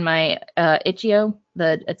available on my itch.io.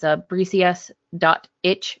 It's a brecs.itch.io.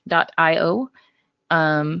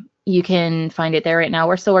 You can find it there right now.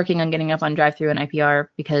 We're still working on getting up on drive-thru and IPR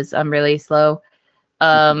because I'm really slow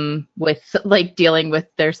with like dealing with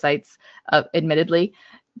their sites, admittedly.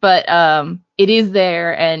 But it is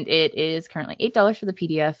there, and it is currently $8 for the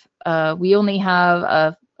PDF. We only have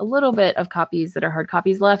a little bit of copies that are hard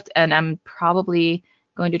copies left, and I'm probably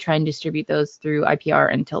going to try and distribute those through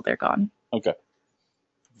IPR until they're gone. Okay.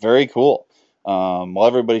 Very cool. Well,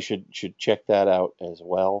 everybody should check that out as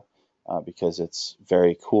well because it's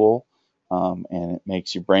very cool and it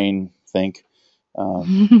makes your brain think,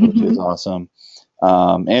 which is awesome.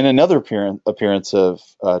 And another appearance of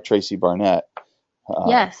Tracy Barnett.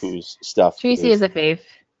 Yes. Whose stuff Tracy is a fave.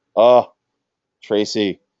 Oh,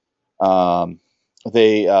 Tracy.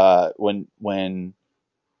 They when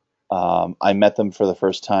I met them for the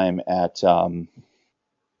first time at our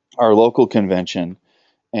local convention,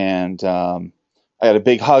 and I had a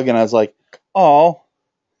big hug, and I was like, "Oh,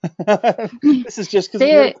 this is just because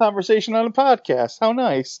we had a conversation on a podcast. How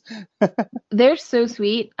nice!" They're so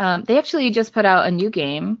sweet. They actually just put out a new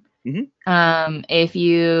game. Mm-hmm. If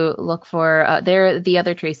you look for, they're the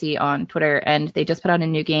other Tracy on Twitter, and they just put out a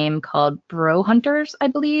new game called Bro Hunters, I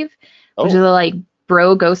believe, which is like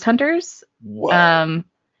Bro Ghost Hunters. Wow.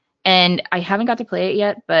 And I haven't got to play it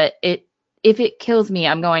yet, but if it kills me,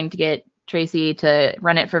 I'm going to get Tracy to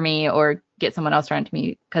run it for me or get someone else to run it to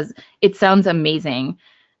me because it sounds amazing.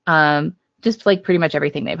 Just like pretty much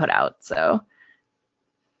everything they put out. So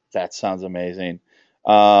that sounds amazing.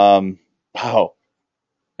 Wow.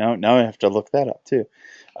 Now I have to look that up too.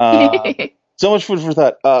 So much food for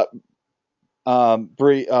thought.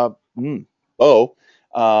 Brie, Beau,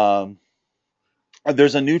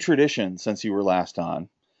 there's a new tradition since you were last on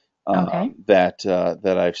that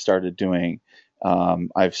I've started doing.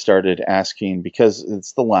 I've started asking because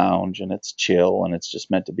it's the lounge and it's chill and it's just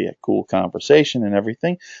meant to be a cool conversation and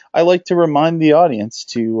everything. I like to remind the audience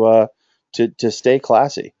to stay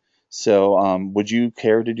classy. So, would you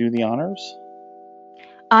care to do the honors?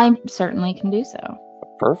 I certainly can do so.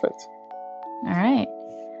 Perfect. All right.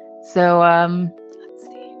 So, let's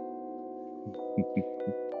see.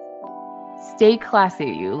 Stay classy,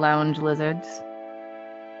 you lounge lizards.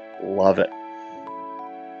 Love it.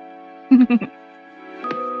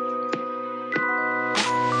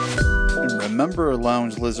 And remember,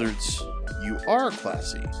 lounge lizards, you are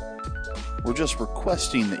classy. We're just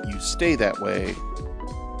requesting that you stay that way.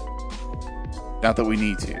 Not that we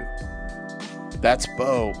need to. That's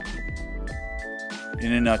Beau.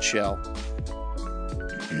 In a nutshell.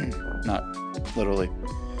 Not literally.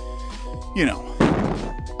 You know.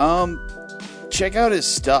 Check out his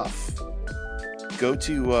stuff. Go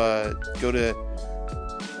to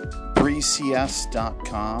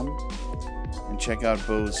brecs.com and check out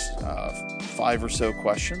Beau's 5 or so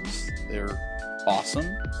questions. They're awesome.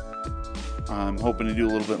 I'm hoping to do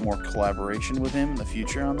a little bit more collaboration with him in the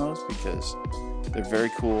future on those because they're very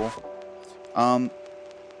cool.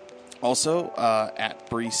 Also, at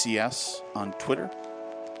BrieCS on Twitter.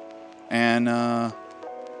 And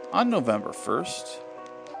on November 1st,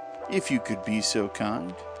 if you could be so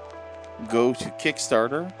kind, go to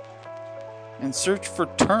Kickstarter and search for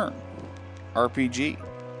Turn RPG.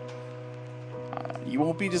 You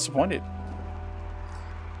won't be disappointed.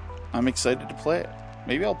 I'm excited to play it.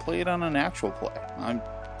 Maybe I'll play it on an actual play.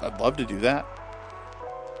 I'd love to do that.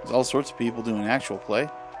 There's all sorts of people doing actual play.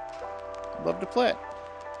 I'd love to play it.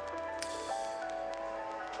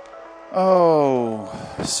 Oh,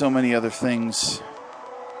 so many other things.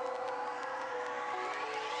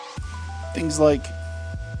 Things like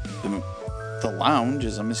The Lounge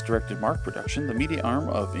is a Misdirected Mark production, the media arm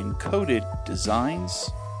of Encoded Designs.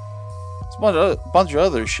 It's a bunch of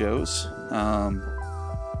other shows.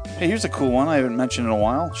 Hey, here's a cool one I haven't mentioned in a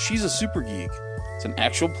while. She's a Super Geek. It's an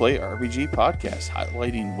actual play RPG podcast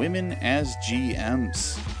highlighting women as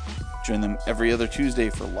GMs. Join them every other Tuesday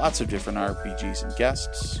for lots of different RPGs and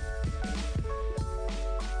guests.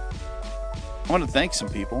 I want to thank some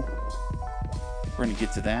people. We're going to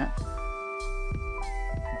get to that.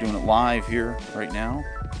 We're doing it live here right now.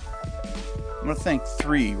 I'm going to thank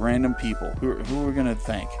 3 random people. Who are we going to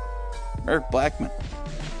thank? Merrick Blackman.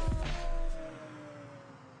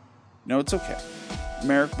 No, it's okay.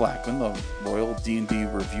 Merrick Blackman, the Royal D&D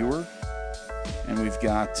reviewer. And we've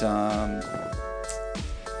got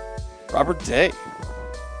Robert Day.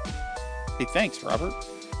 Hey, thanks, Robert.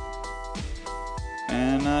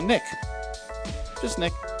 And Nick. Just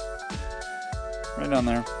Nick. Right on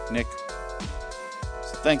there, Nick.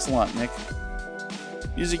 So thanks a lot, Nick.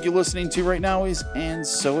 Music you're listening to right now is And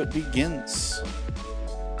So It Begins.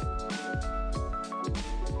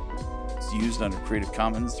 It's used under Creative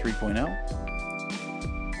Commons 3.0.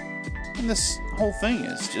 And this whole thing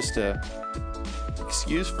is just a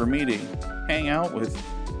excuse for me to hang out with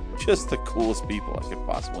just the coolest people I could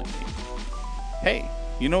possibly meet. Hey,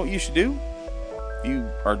 you know what you should do? If you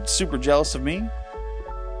are super jealous of me,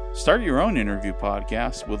 start your own interview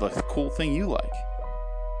podcast with a cool thing you like.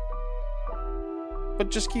 But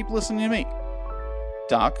just keep listening to me,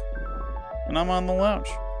 Doc, and I'm on the lounge.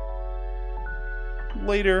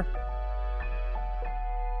 Later.